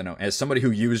rather than as somebody who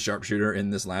used Sharpshooter in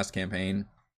this last campaign,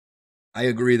 I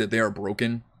agree that they are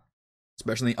broken,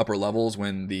 especially upper levels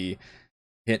when the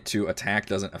hit to attack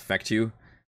doesn't affect you,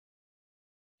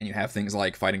 and you have things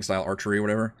like fighting style archery or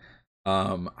whatever.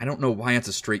 I don't know why it's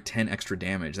a straight 10 extra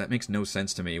damage. That makes no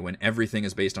sense to me when everything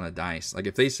is based on a dice. Like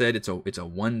if they said it's a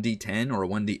 1d10 or a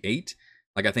 1d8,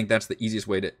 like I think that's the easiest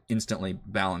way to instantly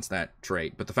balance that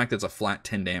trait. But the fact that it's a flat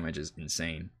 10 damage is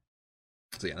insane.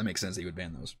 So yeah, that makes sense that you would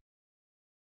ban those.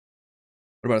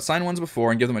 What about assign ones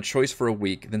before and give them a choice for a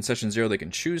week? Then session 0 they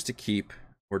can choose to keep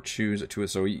or choose to.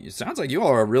 So it sounds like you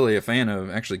all are really a fan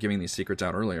of actually giving these secrets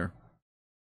out earlier.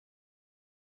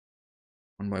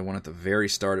 One by one at the very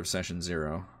start of session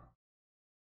 0.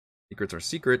 Secrets are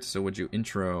secret, so would you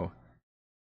intro?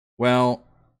 Well,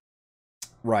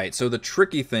 right, so the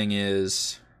tricky thing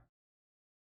is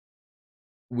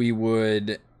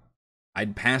I'd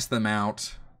pass them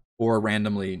out or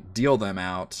randomly deal them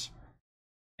out,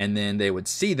 and then they would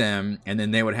see them, and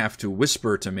then they would have to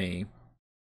whisper to me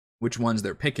which ones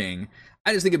they're picking.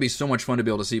 I just think it'd be so much fun to be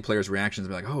able to see players' reactions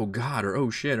and be like, oh god, or oh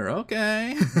shit, or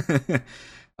okay.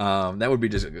 That would be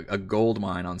just a gold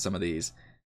mine on some of these.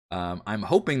 I'm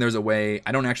hoping there's a way.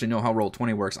 I don't actually know how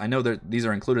Roll20 works. I know that these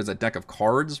are included as a deck of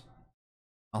cards.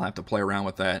 I'll have to play around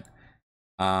with that.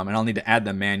 And I'll need to add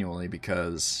them manually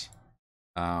because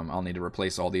I'll need to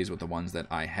replace all these with the ones that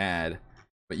I had.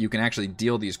 But you can actually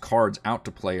deal these cards out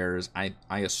to players. I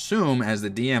assume as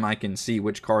the DM I can see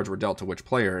which cards were dealt to which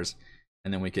players,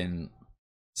 and then we can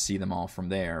see them all from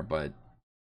there. But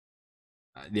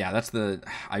yeah, that's the.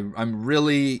 I'd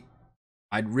really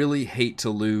hate to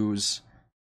lose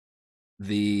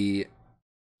the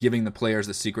giving the players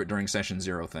the secret during session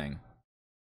 0 thing.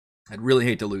 I'd really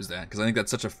hate to lose that, because I think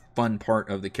that's such a fun part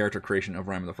of the character creation of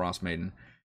Rime of the Frost Maiden.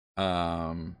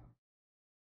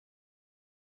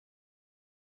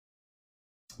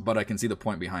 But I can see the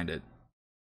point behind it.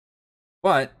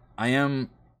 But I am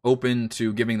open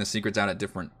to giving the secrets out at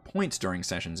different points during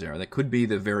session 0. That could be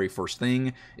the very first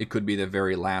thing. It could be the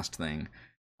very last thing.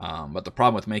 But the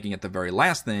problem with making it the very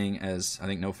last thing, as I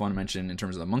think No Fun mentioned in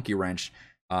terms of the monkey wrench,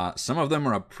 some of them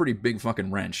are a pretty big fucking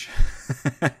wrench.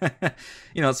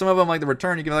 Some of them, like the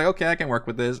return, you can be like, okay, I can work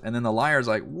with this. And then the liar's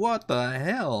like, what the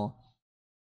hell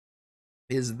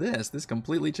is this? This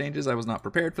completely changes. I was not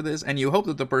prepared for this. And you hope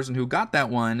that the person who got that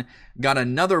one got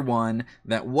another one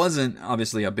that wasn't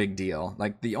obviously a big deal.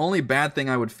 Like, the only bad thing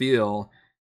I would feel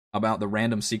about the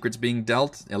random secrets being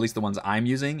dealt, at least the ones I'm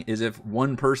using, is if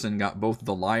one person got both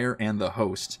the liar and the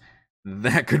host.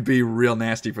 That could be real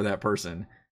nasty for that person,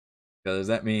 because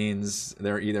that means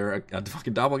they're either a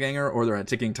fucking doppelganger or they're a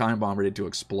ticking time bomb ready to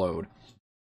explode,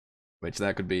 which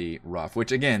that could be rough.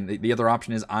 Which, again, the other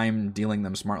option is I'm dealing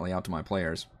them smartly out to my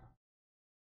players.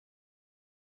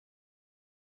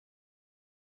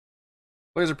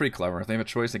 Players are pretty clever. If they have a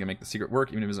choice, they can make the secret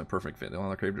work, even if it isn't a perfect fit. They'll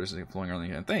have creative diversity flowing early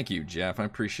again. Thank you, Jeff. I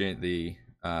appreciate the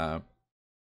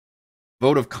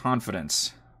vote of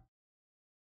confidence.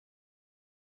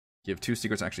 Give 2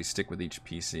 secrets actually stick with each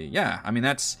PC. Yeah, I mean,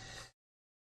 that's...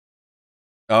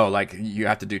 Oh, like, you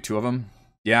have to do 2 of them?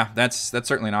 Yeah, that's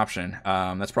certainly an option.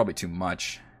 That's probably too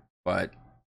much. But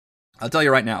I'll tell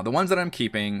you right now, the ones that I'm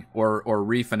keeping or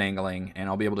refinangling, and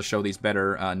I'll be able to show these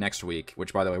better next week,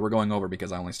 which, by the way, we're going over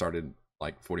because I only started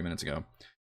like 40 minutes ago,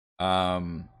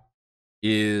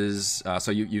 is...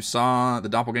 so you saw the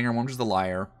Doppelganger one, which is the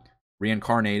liar,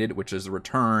 Reincarnated, which is the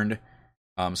returned,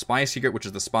 Spy Secret, which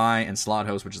is the spy, and Slot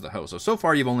Host, which is the host. So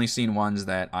far, you've only seen ones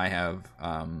that I have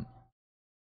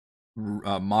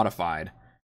modified.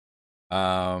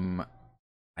 I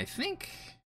think...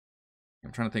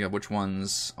 I'm trying to think of which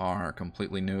ones are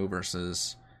completely new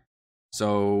versus...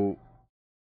 So,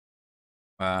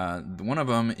 one of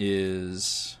them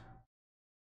is...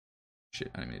 Shit,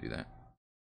 I didn't mean to do that.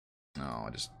 No, I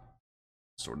just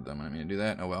sorted them. I didn't mean to do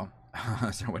that. Oh well.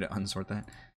 Is there a way to unsort that?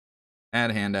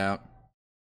 Add handout.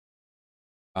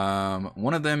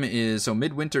 One of them is... So,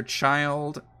 Midwinter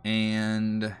Child,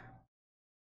 and...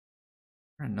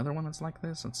 Another one that's like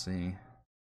this? Let's see.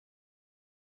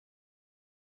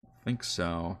 I think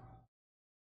so.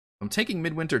 I'm taking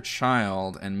Midwinter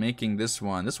Child and making this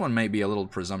one. This one may be a little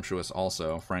presumptuous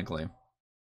also, frankly.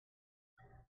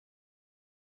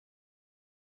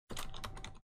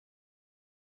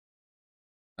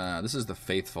 This is the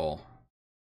Faithful,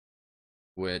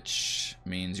 which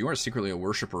means you are secretly a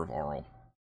worshiper of Auril,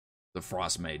 the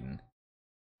Frost Maiden.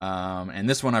 And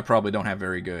this one I probably don't have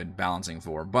very good balancing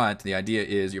for, but the idea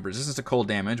is you have resistance to cold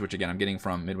damage, which again I'm getting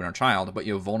from Midwinter Child, but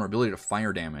you have vulnerability to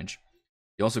fire damage.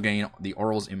 You also gain the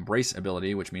Auril's Embrace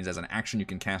ability, which means as an action you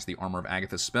can cast the Armor of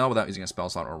Agatha's spell without using a spell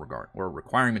slot or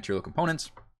requiring material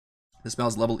components. The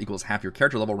spell's level equals half your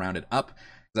character level rounded up,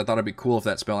 because I thought it'd be cool if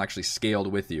that spell actually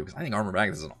scaled with you, because I think Armor of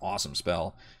Agatha is an awesome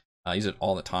spell. I use it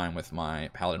all the time with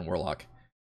my Paladin Warlock.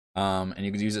 And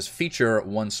you can use this feature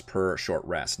once per short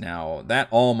rest. Now, that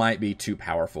all might be too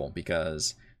powerful,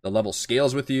 because the level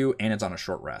scales with you, and it's on a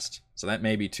short rest. So that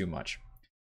may be too much.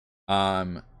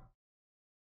 And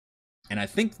I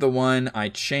think the one I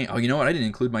changed... Oh, you know what? I didn't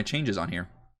include my changes on here.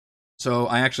 So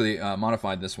I actually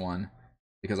modified this one,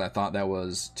 because I thought that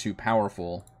was too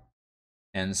powerful,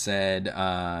 and said,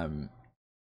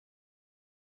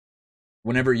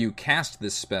 whenever you cast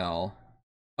this spell...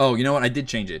 Oh, you know what? I did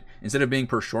change it. Instead of being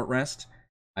per short rest,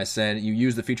 I said you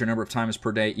use the feature number of times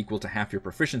per day equal to half your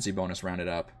proficiency bonus rounded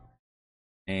up.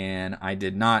 And I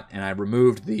did not, and I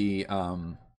removed the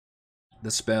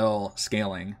spell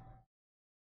scaling.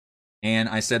 And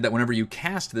I said that whenever you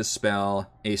cast this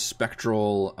spell, a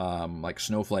spectral like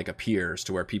snowflake appears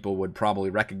to where people would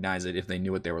probably recognize it if they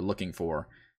knew what they were looking for.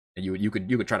 And you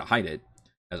could try to hide it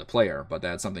as a player, but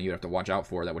that's something you'd have to watch out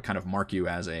for that would kind of mark you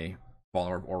as a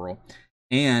follower of Auril.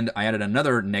 And I added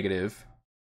another negative,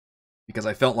 because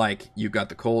I felt like you got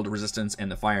the cold resistance and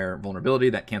the fire vulnerability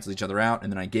that cancels each other out, and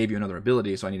then I gave you another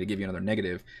ability, so I need to give you another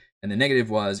negative. And the negative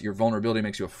was your vulnerability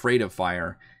makes you afraid of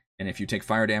fire, and if you take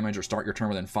fire damage or start your turn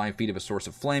within 5 feet of a source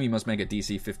of flame, you must make a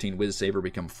DC 15 Wiz save or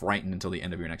become frightened until the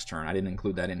end of your next turn. I didn't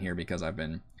include that in here because I've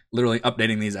been literally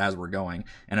updating these as we're going.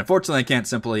 And unfortunately, I can't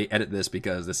simply edit this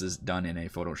because this is done in a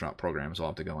Photoshop program, so I'll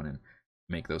have to go in and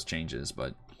make those changes,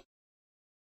 but...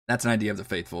 That's an idea of the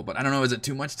Faithful, but I don't know, is it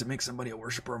too much to make somebody a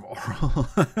worshiper of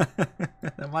Auril?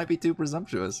 That might be too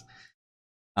presumptuous.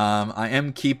 I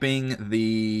am keeping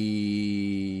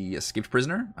the Escaped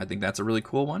Prisoner. I think that's a really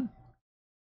cool one.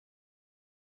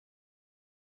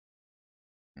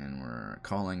 And we're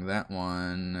calling that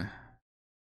one...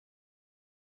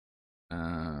 what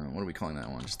are we calling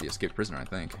that one? Just the Escaped Prisoner, I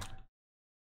think.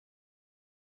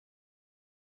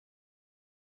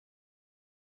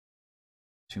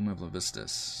 Tomb of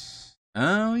Levistus.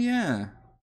 Oh, yeah.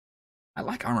 I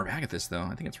like Armor of Agathis, though.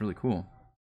 I think it's really cool.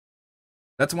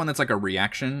 That's one that's like a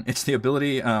reaction. It's the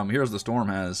ability... Heroes of the Storm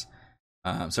has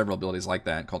several abilities like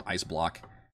that called Ice Block,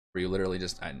 where you literally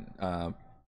just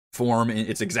form...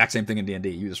 It's the exact same thing in D&D.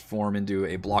 You just form into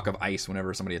a block of ice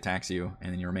whenever somebody attacks you,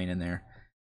 and then you remain in there.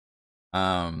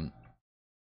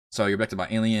 So you're affected by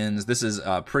aliens. This is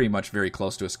pretty much very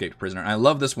close to Escaped Prisoner. And I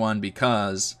love this one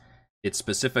because it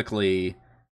specifically...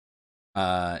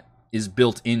 is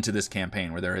built into this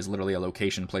campaign, where there is literally a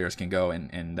location players can go,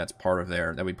 and that's part of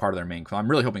their... That would be part of their main... I'm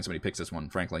really hoping somebody picks this one,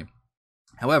 frankly.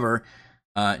 However,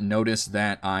 notice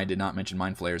that I did not mention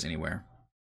Mind Flayers anywhere.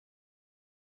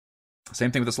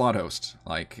 Same thing with the Slot Host.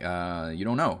 Like, you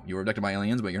don't know. You were abducted by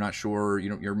aliens, but you're not sure.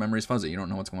 Your memory's fuzzy. You don't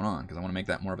know what's going on, because I want to make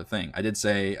that more of a thing. I did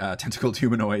say tentacled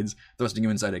humanoids thrusting you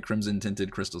inside a crimson-tinted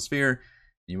crystal sphere.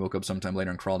 You woke up sometime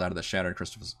later and crawled out of the shattered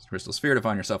crystal sphere to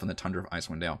find yourself in the tundra of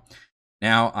Icewind Dale.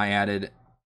 Now I added...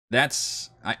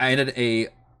 I added a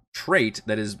trait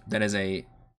that is a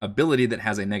ability that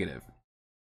has a negative,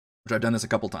 which I've done this a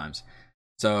couple times.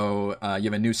 So you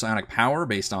have a new psionic power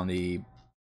based on the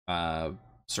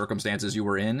circumstances you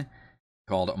were in,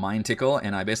 called Mind Tickle,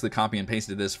 and I basically copy and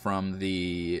pasted this from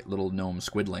the little gnome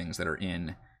squidlings that are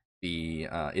in the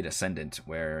Id Ascendant,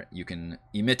 where you can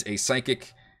emit a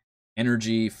psychic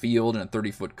energy field in a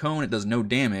 30-foot cone. It does no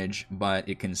damage, but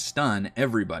it can stun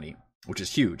everybody, which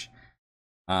is huge.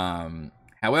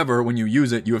 However, when you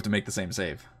use it, you have to make the same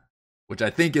save, which I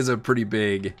think is a pretty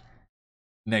big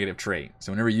negative trait.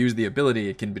 So whenever you use the ability,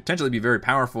 it can potentially be very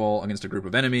powerful against a group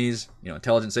of enemies.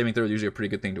 Intelligence saving throw is usually a pretty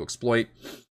good thing to exploit,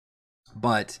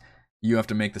 but you have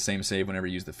to make the same save whenever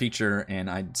you use the feature, and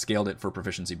I scaled it for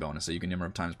proficiency bonus, so you can number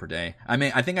of times per day.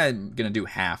 I think I'm going to do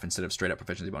half instead of straight up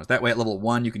proficiency bonus. That way at level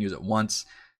 1, you can use it once.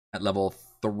 At level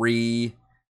 3,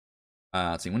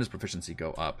 let's see, when does proficiency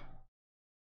go up?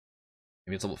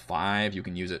 Maybe it's level 5, you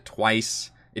can use it twice.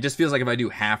 It just feels like if I do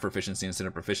half proficiency instead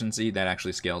of proficiency, that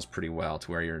actually scales pretty well to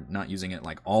where you're not using it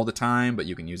like all the time, but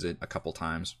you can use it a couple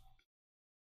times.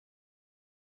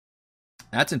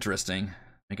 That's interesting.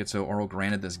 Make it so Auril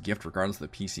granted this gift regardless of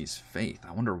the PC's faith.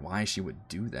 I wonder why she would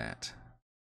do that.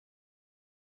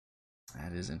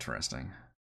 That is interesting.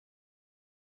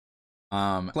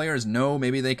 Players know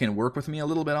maybe they can work with me a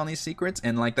little bit on these secrets,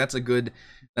 and like that's a good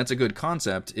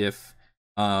concept if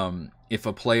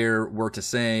a player were to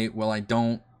say, well, I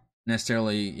don't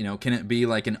necessarily, can it be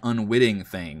like an unwitting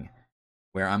thing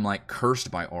where I'm like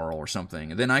cursed by Auril or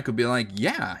something? And then I could be like,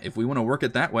 yeah, if we want to work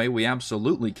it that way, we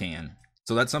absolutely can.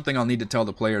 So that's something I'll need to tell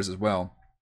the players as well.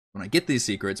 When I get these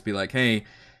secrets, be like, hey,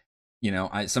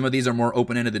 some of these are more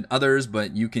open-ended than others,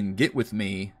 but you can get with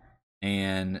me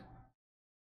and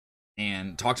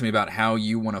talk to me about how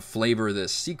you want to flavor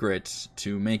this secret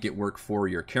to make it work for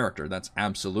your character. That's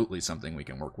absolutely something we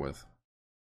can work with.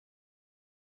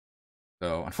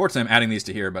 So unfortunately, I'm adding these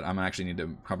to here, but I'm actually need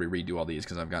to probably redo all these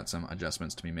because I've got some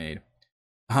adjustments to be made.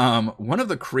 One of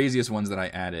the craziest ones that I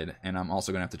added, and I'm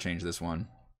also going to have to change this one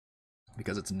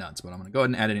because it's nuts, but I'm going to go ahead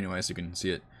and add it anyway so you can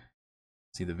see it,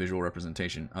 see the visual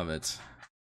representation of it.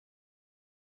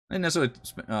 I didn't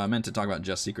necessarily meant to talk about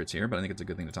just secrets here, but I think it's a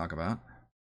good thing to talk about.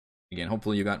 Again,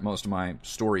 hopefully you got most of my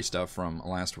story stuff from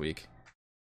last week.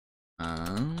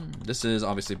 This is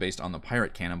obviously based on the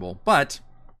pirate cannibal, but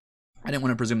I didn't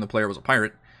want to presume the player was a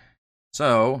pirate.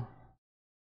 So,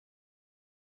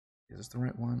 is this the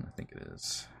right one? I think it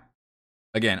is.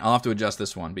 Again, I'll have to adjust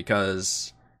this one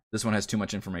because this one has too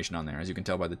much information on there, as you can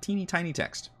tell by the teeny tiny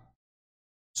text.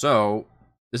 So,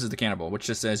 this is the cannibal, which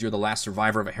just says you're the last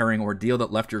survivor of a harrowing ordeal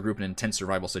that left your group in an intense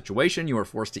survival situation. You were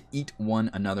forced to eat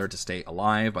one another to stay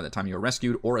alive. By the time you were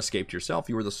rescued or escaped yourself,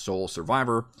 you were the sole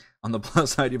survivor. On the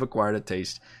plus side, you've acquired a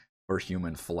taste for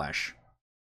human flesh.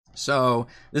 So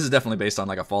this is definitely based on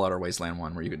like a Fallout or Wasteland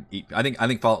one where you could eat. I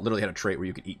think Fallout literally had a trait where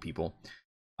you could eat people.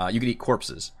 You could eat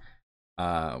corpses.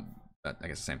 I guess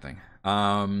the same thing.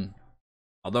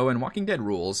 Although in Walking Dead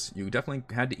rules, you definitely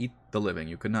had to eat the living.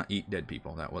 You could not eat dead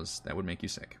people. That would make you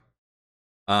sick.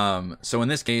 So in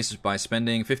this case, by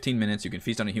spending 15 minutes, you can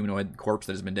feast on a humanoid corpse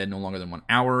that has been dead no longer than 1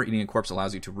 hour. Eating a corpse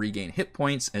allows you to regain hit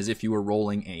points as if you were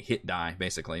rolling a hit die,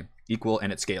 basically. Equal,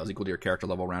 and it scales, equal to your character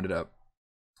level rounded up.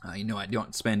 I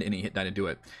don't spend any hit die to do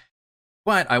it.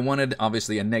 But I wanted,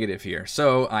 obviously, a negative here.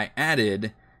 So I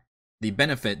added the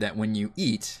benefit that when you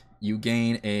eat, you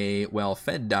gain a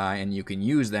well-fed die, and you can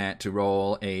use that to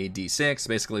roll a d6,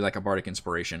 basically like a bardic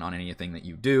inspiration on anything that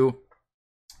you do.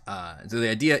 So the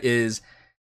idea is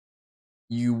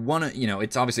you want to,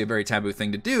 it's obviously a very taboo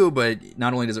thing to do, but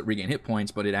not only does it regain hit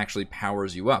points, but it actually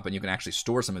powers you up, and you can actually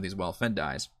store some of these well-fed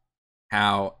dies.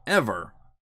 However,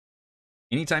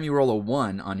 anytime you roll a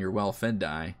 1 on your well-fed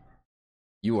die,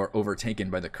 you are overtaken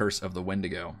by the curse of the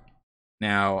Wendigo.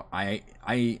 Now,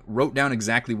 I wrote down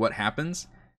exactly what happens,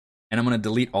 and I'm going to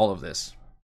delete all of this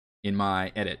in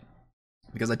my edit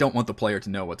because I don't want the player to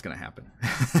know what's going to happen.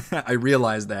 I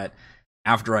realized that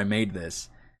after I made this,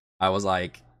 I was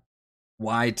like,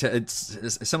 it's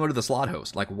similar to the slot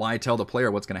host. Like, why tell the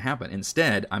player what's going to happen?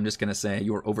 Instead, I'm just going to say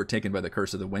you are overtaken by the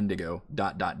curse of the Wendigo, ...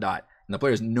 And the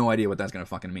player has no idea what that's going to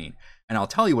fucking mean. And I'll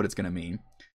tell you what it's going to mean.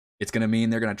 It's going to mean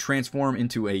they're going to transform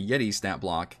into a Yeti stat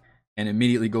block and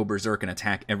immediately go berserk and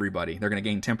attack everybody. They're going to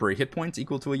gain temporary hit points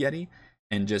equal to a Yeti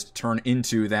and just turn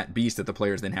into that beast that the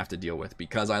players then have to deal with.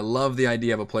 Because I love the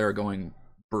idea of a player going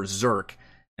berserk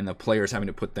and the players having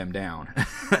to put them down.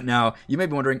 Now, you may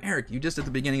be wondering, Eric, you just at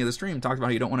the beginning of the stream talked about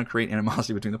how you don't want to create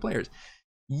animosity between the players.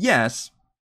 Yes,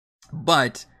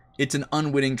 but it's an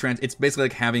unwitting it's basically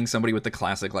like having somebody with the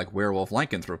classic like werewolf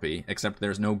lycanthropy, except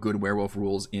there's no good werewolf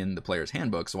rules in the player's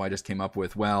handbook. So I just came up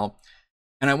with, well,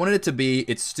 And I wanted it to be,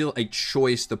 it's still a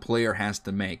choice the player has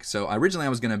to make. So originally I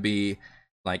was going to be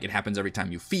like, it happens every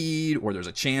time you feed, or there's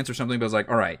a chance or something. But I was like,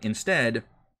 all right, instead,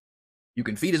 you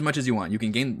can feed as much as you want. You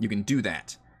can do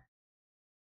that.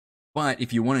 But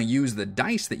if you want to use the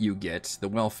dice that you get, the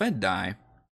well-fed die,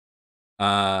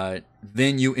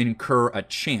 then you incur a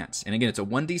chance. And again, it's a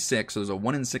 1d6, so there's a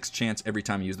 1 in 6 chance every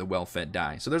time you use the well-fed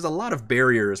die. So there's a lot of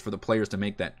barriers for the players to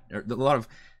make that, or a lot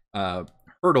of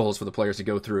hurdles for the players to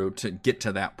go through to get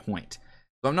to that point.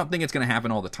 So I'm not thinking it's going to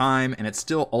happen all the time, and it's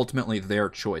still ultimately their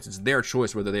choice. It's their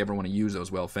choice whether they ever want to use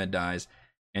those well-fed dies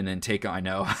and then take, I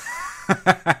know.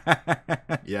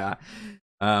 Yeah.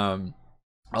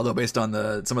 Although based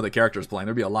on some of the characters playing,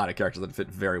 there'd be a lot of characters that fit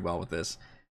very well with this.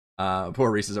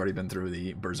 Poor Reese has already been through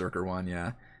the Berserker one,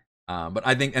 yeah. But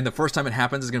I think, and the first time it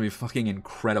happens is going to be fucking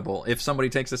incredible if somebody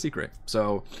takes a secret.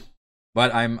 So,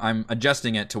 but I'm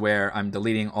adjusting it to where I'm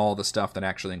deleting all the stuff that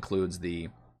actually includes the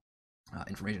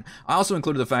information. I also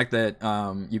included the fact that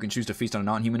you can choose to feast on a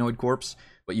non-humanoid corpse,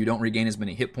 but you don't regain as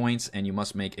many hit points, and you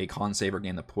must make a con save or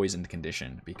gain the poisoned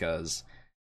condition, because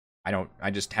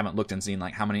I just haven't looked and seen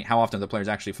like how often the player's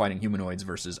actually fighting humanoids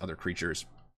versus other creatures.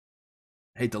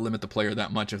 I hate to limit the player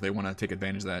that much if they want to take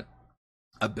advantage of that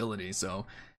ability. So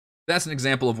that's an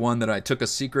example of one that I took a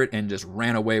secret and just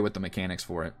ran away with the mechanics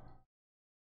for it.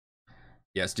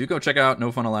 Yes, do go check out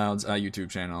No Fun Allowed's YouTube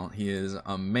channel. He is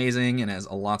amazing and has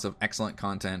lots of excellent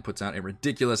content, puts out a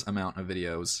ridiculous amount of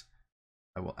videos.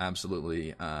 I will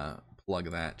absolutely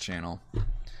plug that channel.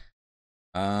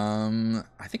 I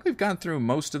think we've gone through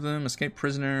most of them. Escape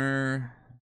Prisoner,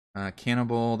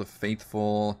 Cannibal, The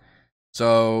Faithful.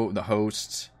 So, the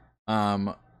host,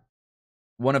 one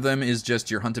of them is just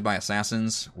you're hunted by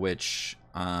assassins, which,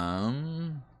 I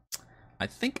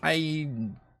think I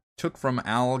took from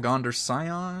Algondar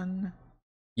Scion?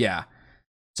 Yeah.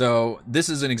 So, this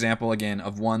is an example, again,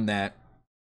 of one that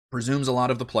presumes a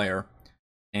lot of the player,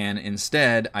 and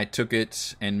instead, I took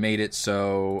it and made it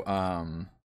so,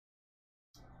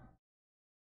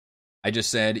 I just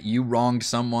said, you wronged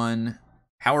someone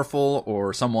powerful,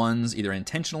 or someone's either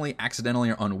intentionally, accidentally,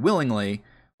 or unwillingly,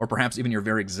 or perhaps even your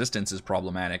very existence is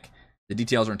problematic. The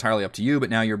details are entirely up to you,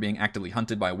 but now you're being actively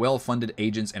hunted by well-funded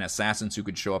agents and assassins who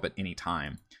could show up at any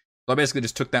time. So I basically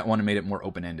just took that one and made it more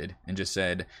open-ended, and just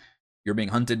said, you're being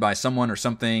hunted by someone or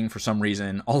something for some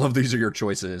reason. All of these are your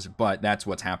choices, but that's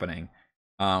what's happening.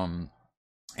 And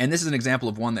this is an example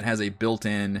of one that has a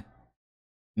built-in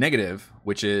negative,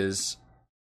 which is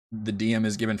the DM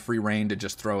is given free reign to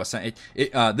just throw a...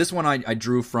 this one I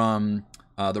drew from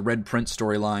the Red Prince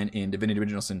storyline in Divinity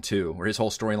Original Sin 2, where his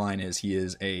whole storyline is he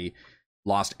is a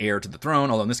lost heir to the throne,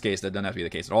 although in this case that doesn't have to be the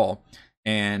case at all.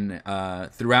 And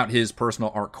throughout his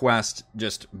personal arc quest,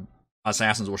 just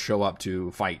assassins will show up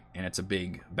to fight, and it's a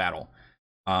big battle.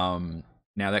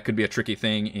 Now that could be a tricky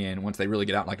thing, and once they really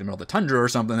get out like in the middle of the tundra or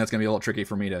something, that's going to be a little tricky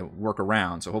for me to work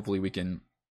around. So hopefully we can,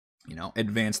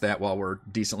 advance that while we're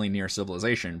decently near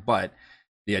civilization. But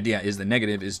the idea is the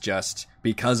negative is just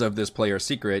because of this player's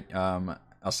secret,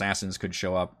 assassins could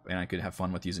show up, and I could have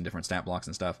fun with using different stat blocks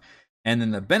and stuff. And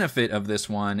then the benefit of this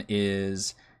one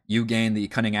is you gain the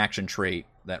cunning action trait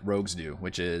that rogues do,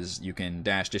 which is you can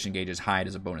dash, disengages, hide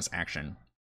as a bonus action.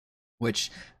 Which,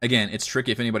 again, it's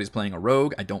tricky if anybody's playing a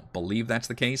rogue. I don't believe that's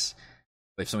the case.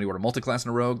 If somebody were to multi-class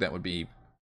in a rogue, that would be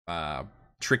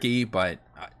tricky, but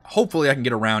hopefully I can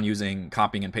get around using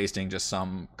copying and pasting just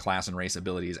some class and race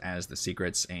abilities as the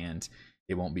secrets, and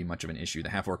it won't be much of an issue.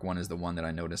 The half-orc one is the one that I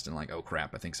noticed and like, oh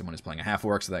crap, I think someone is playing a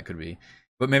half-orc, so that could be...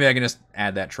 But maybe I can just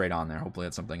add that trait on there. Hopefully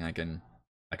that's something I can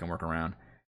work around.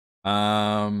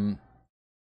 And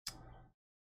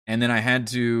then I had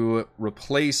to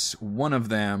replace one of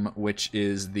them, which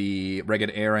is the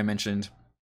Ragged Heir I mentioned.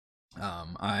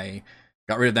 I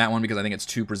got rid of that one because I think it's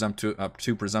too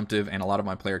presumptive, and a lot of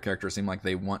my player characters seem like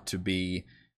they want to be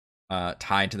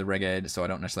tied to the Ragged, so I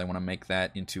don't necessarily want to make that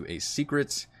into a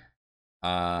secret.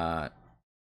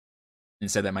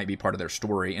 Instead, that might be part of their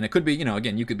story. And it could be,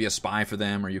 again, you could be a spy for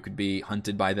them, or you could be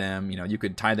hunted by them. You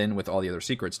could tie that in with all the other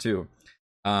secrets, too.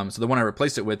 So the one I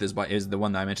replaced it with is the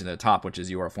one that I mentioned at the top, which is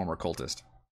you are a former cultist.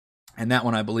 And that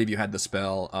one, I believe you had the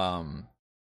spell, and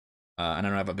I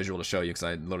don't have a visual to show you because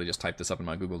I literally just typed this up in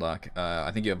my Google Doc. I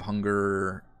think you have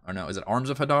Hunger, or no, is it Arms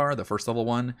of Hadar, the first level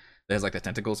one, that has like the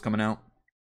tentacles coming out?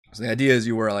 So the idea is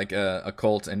you were like a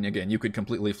cult, and again, you could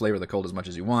completely flavor the cult as much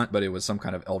as you want, but it was some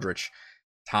kind of eldritch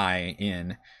tie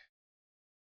in,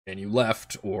 and you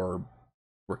left or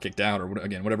were kicked out, or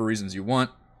again, whatever reasons you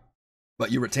want,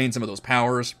 but you retain some of those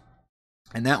powers.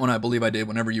 And that one I believe I did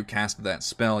whenever you cast that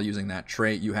spell using that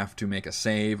trait, you have to make a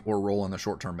save or roll on the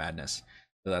short-term madness.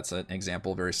 So that's an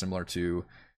example very similar to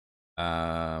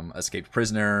Escaped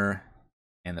Prisoner,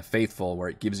 and the Faithful, where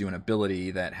it gives you an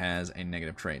ability that has a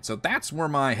negative trait. So that's where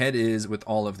my head is with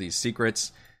all of these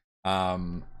secrets.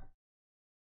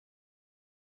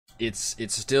 It seems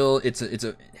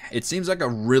like a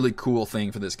really cool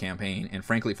thing for this campaign, and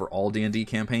frankly for all D&D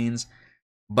campaigns.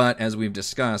 But as we've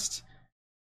discussed,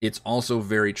 it's also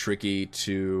very tricky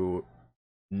to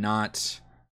not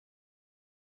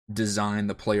design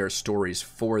the players' stories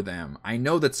for them. I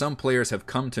know that some players have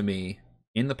come to me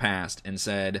in the past and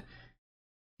said,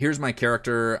 here's my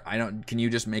character, can you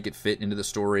just make it fit into the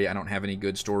story? I don't have any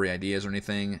good story ideas or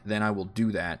anything. Then I will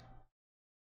do that.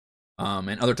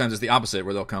 And other times it's the opposite,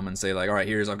 where they'll come and say, like, all right,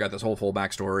 I've got this whole full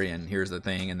backstory, and here's the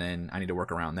thing, and then I need to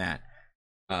work around that.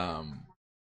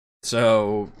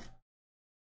 So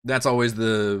that's always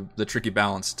the tricky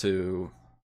balance to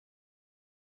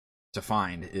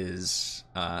find is,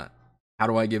 how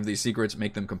do I give these secrets,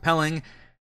 make them compelling,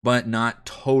 but not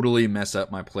totally mess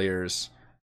up my players'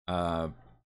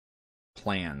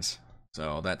 plans.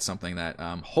 So that's something that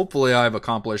hopefully I've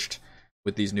accomplished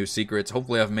with these new secrets.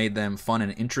 Hopefully I've made them fun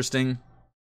and interesting,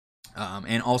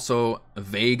 and also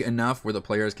vague enough where the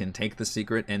players can take the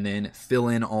secret and then fill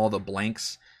in all the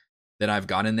blanks that I've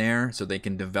got in there so they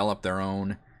can develop their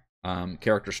own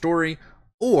character story.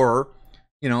 Or,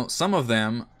 some of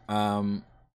them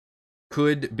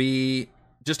could be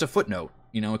just a footnote.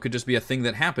 It could just be a thing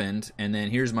that happened, and then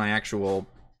here's my actual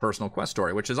personal quest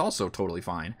story, which is also totally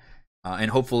fine. And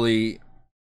hopefully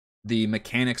the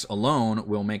mechanics alone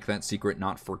will make that secret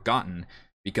not forgotten,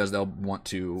 because they'll want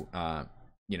to,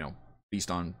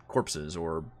 feast on corpses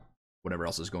or whatever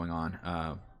else is going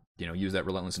on. Use that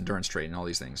relentless endurance trait and all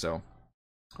these things. So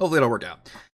hopefully it'll work out.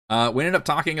 We ended up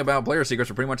talking about player secrets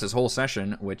for pretty much this whole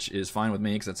session, which is fine with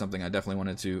me because that's something I definitely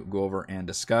wanted to go over and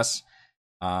discuss.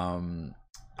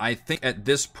 I think at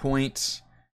this point,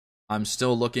 I'm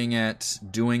still looking at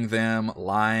doing them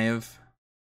live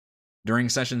during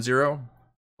session 0,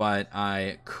 but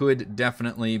I could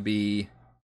definitely be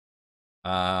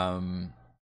and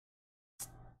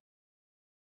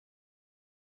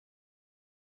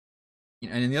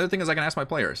the other thing is I can ask my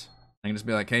players. I can just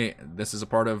be like, hey, this is a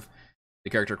part of the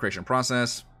character creation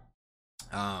process.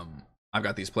 I've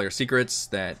got these player secrets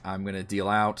that I'm going to deal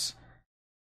out.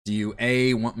 Do you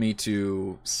want me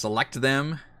to select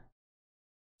them,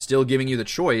 still giving you the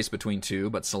choice between two,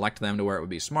 but select them to where it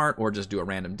would be smart, or just do a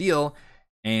random deal?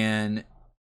 And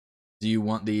do you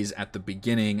want these at the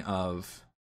beginning of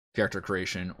character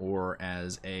creation or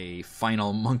as a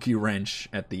final monkey wrench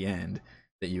at the end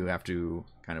that you have to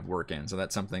kind of work in? So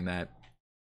that's something that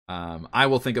I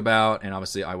will think about, and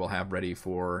obviously I will have ready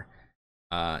for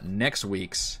next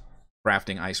week's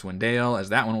Crafting Icewind Dale, as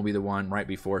that one will be the one right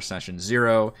before session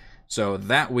 0. So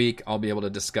that week I'll be able to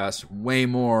discuss way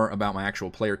more about my actual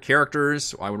player characters.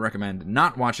 So I would recommend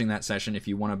not watching that session if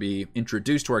you want to be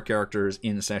introduced to our characters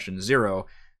in session 0,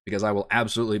 because I will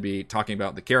absolutely be talking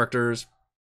about the characters,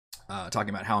 talking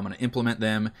about how I'm going to implement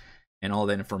them, and all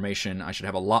that information. I should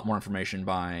have a lot more information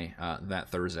by that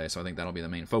Thursday, so I think that'll be the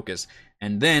main focus.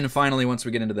 And then finally, once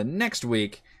we get into the next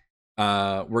week,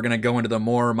 we're going to go into the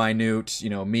more minute,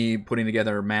 me putting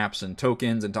together maps and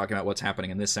tokens and talking about what's happening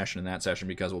in this session and that session,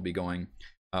 because we'll be going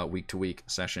week to week,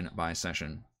 session by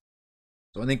session.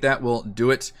 So I think that will do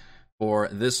it for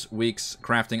this week's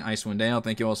Crafting Icewind Dale.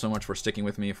 Thank you all so much for sticking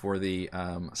with me for the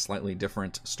slightly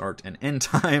different start and end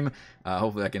time.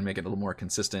 Hopefully I can make it a little more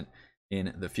consistent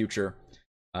in the future.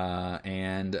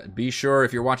 And be sure,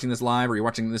 if you're watching this live or you're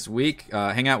watching this week,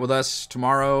 hang out with us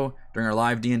tomorrow during our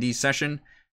live D&D session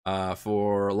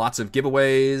for lots of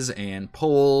giveaways and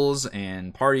polls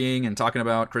and partying and talking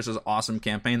about Chris's awesome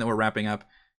campaign that we're wrapping up.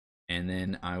 And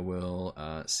then I will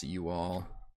see you all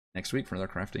next week for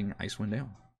another Crafting Icewind Dale.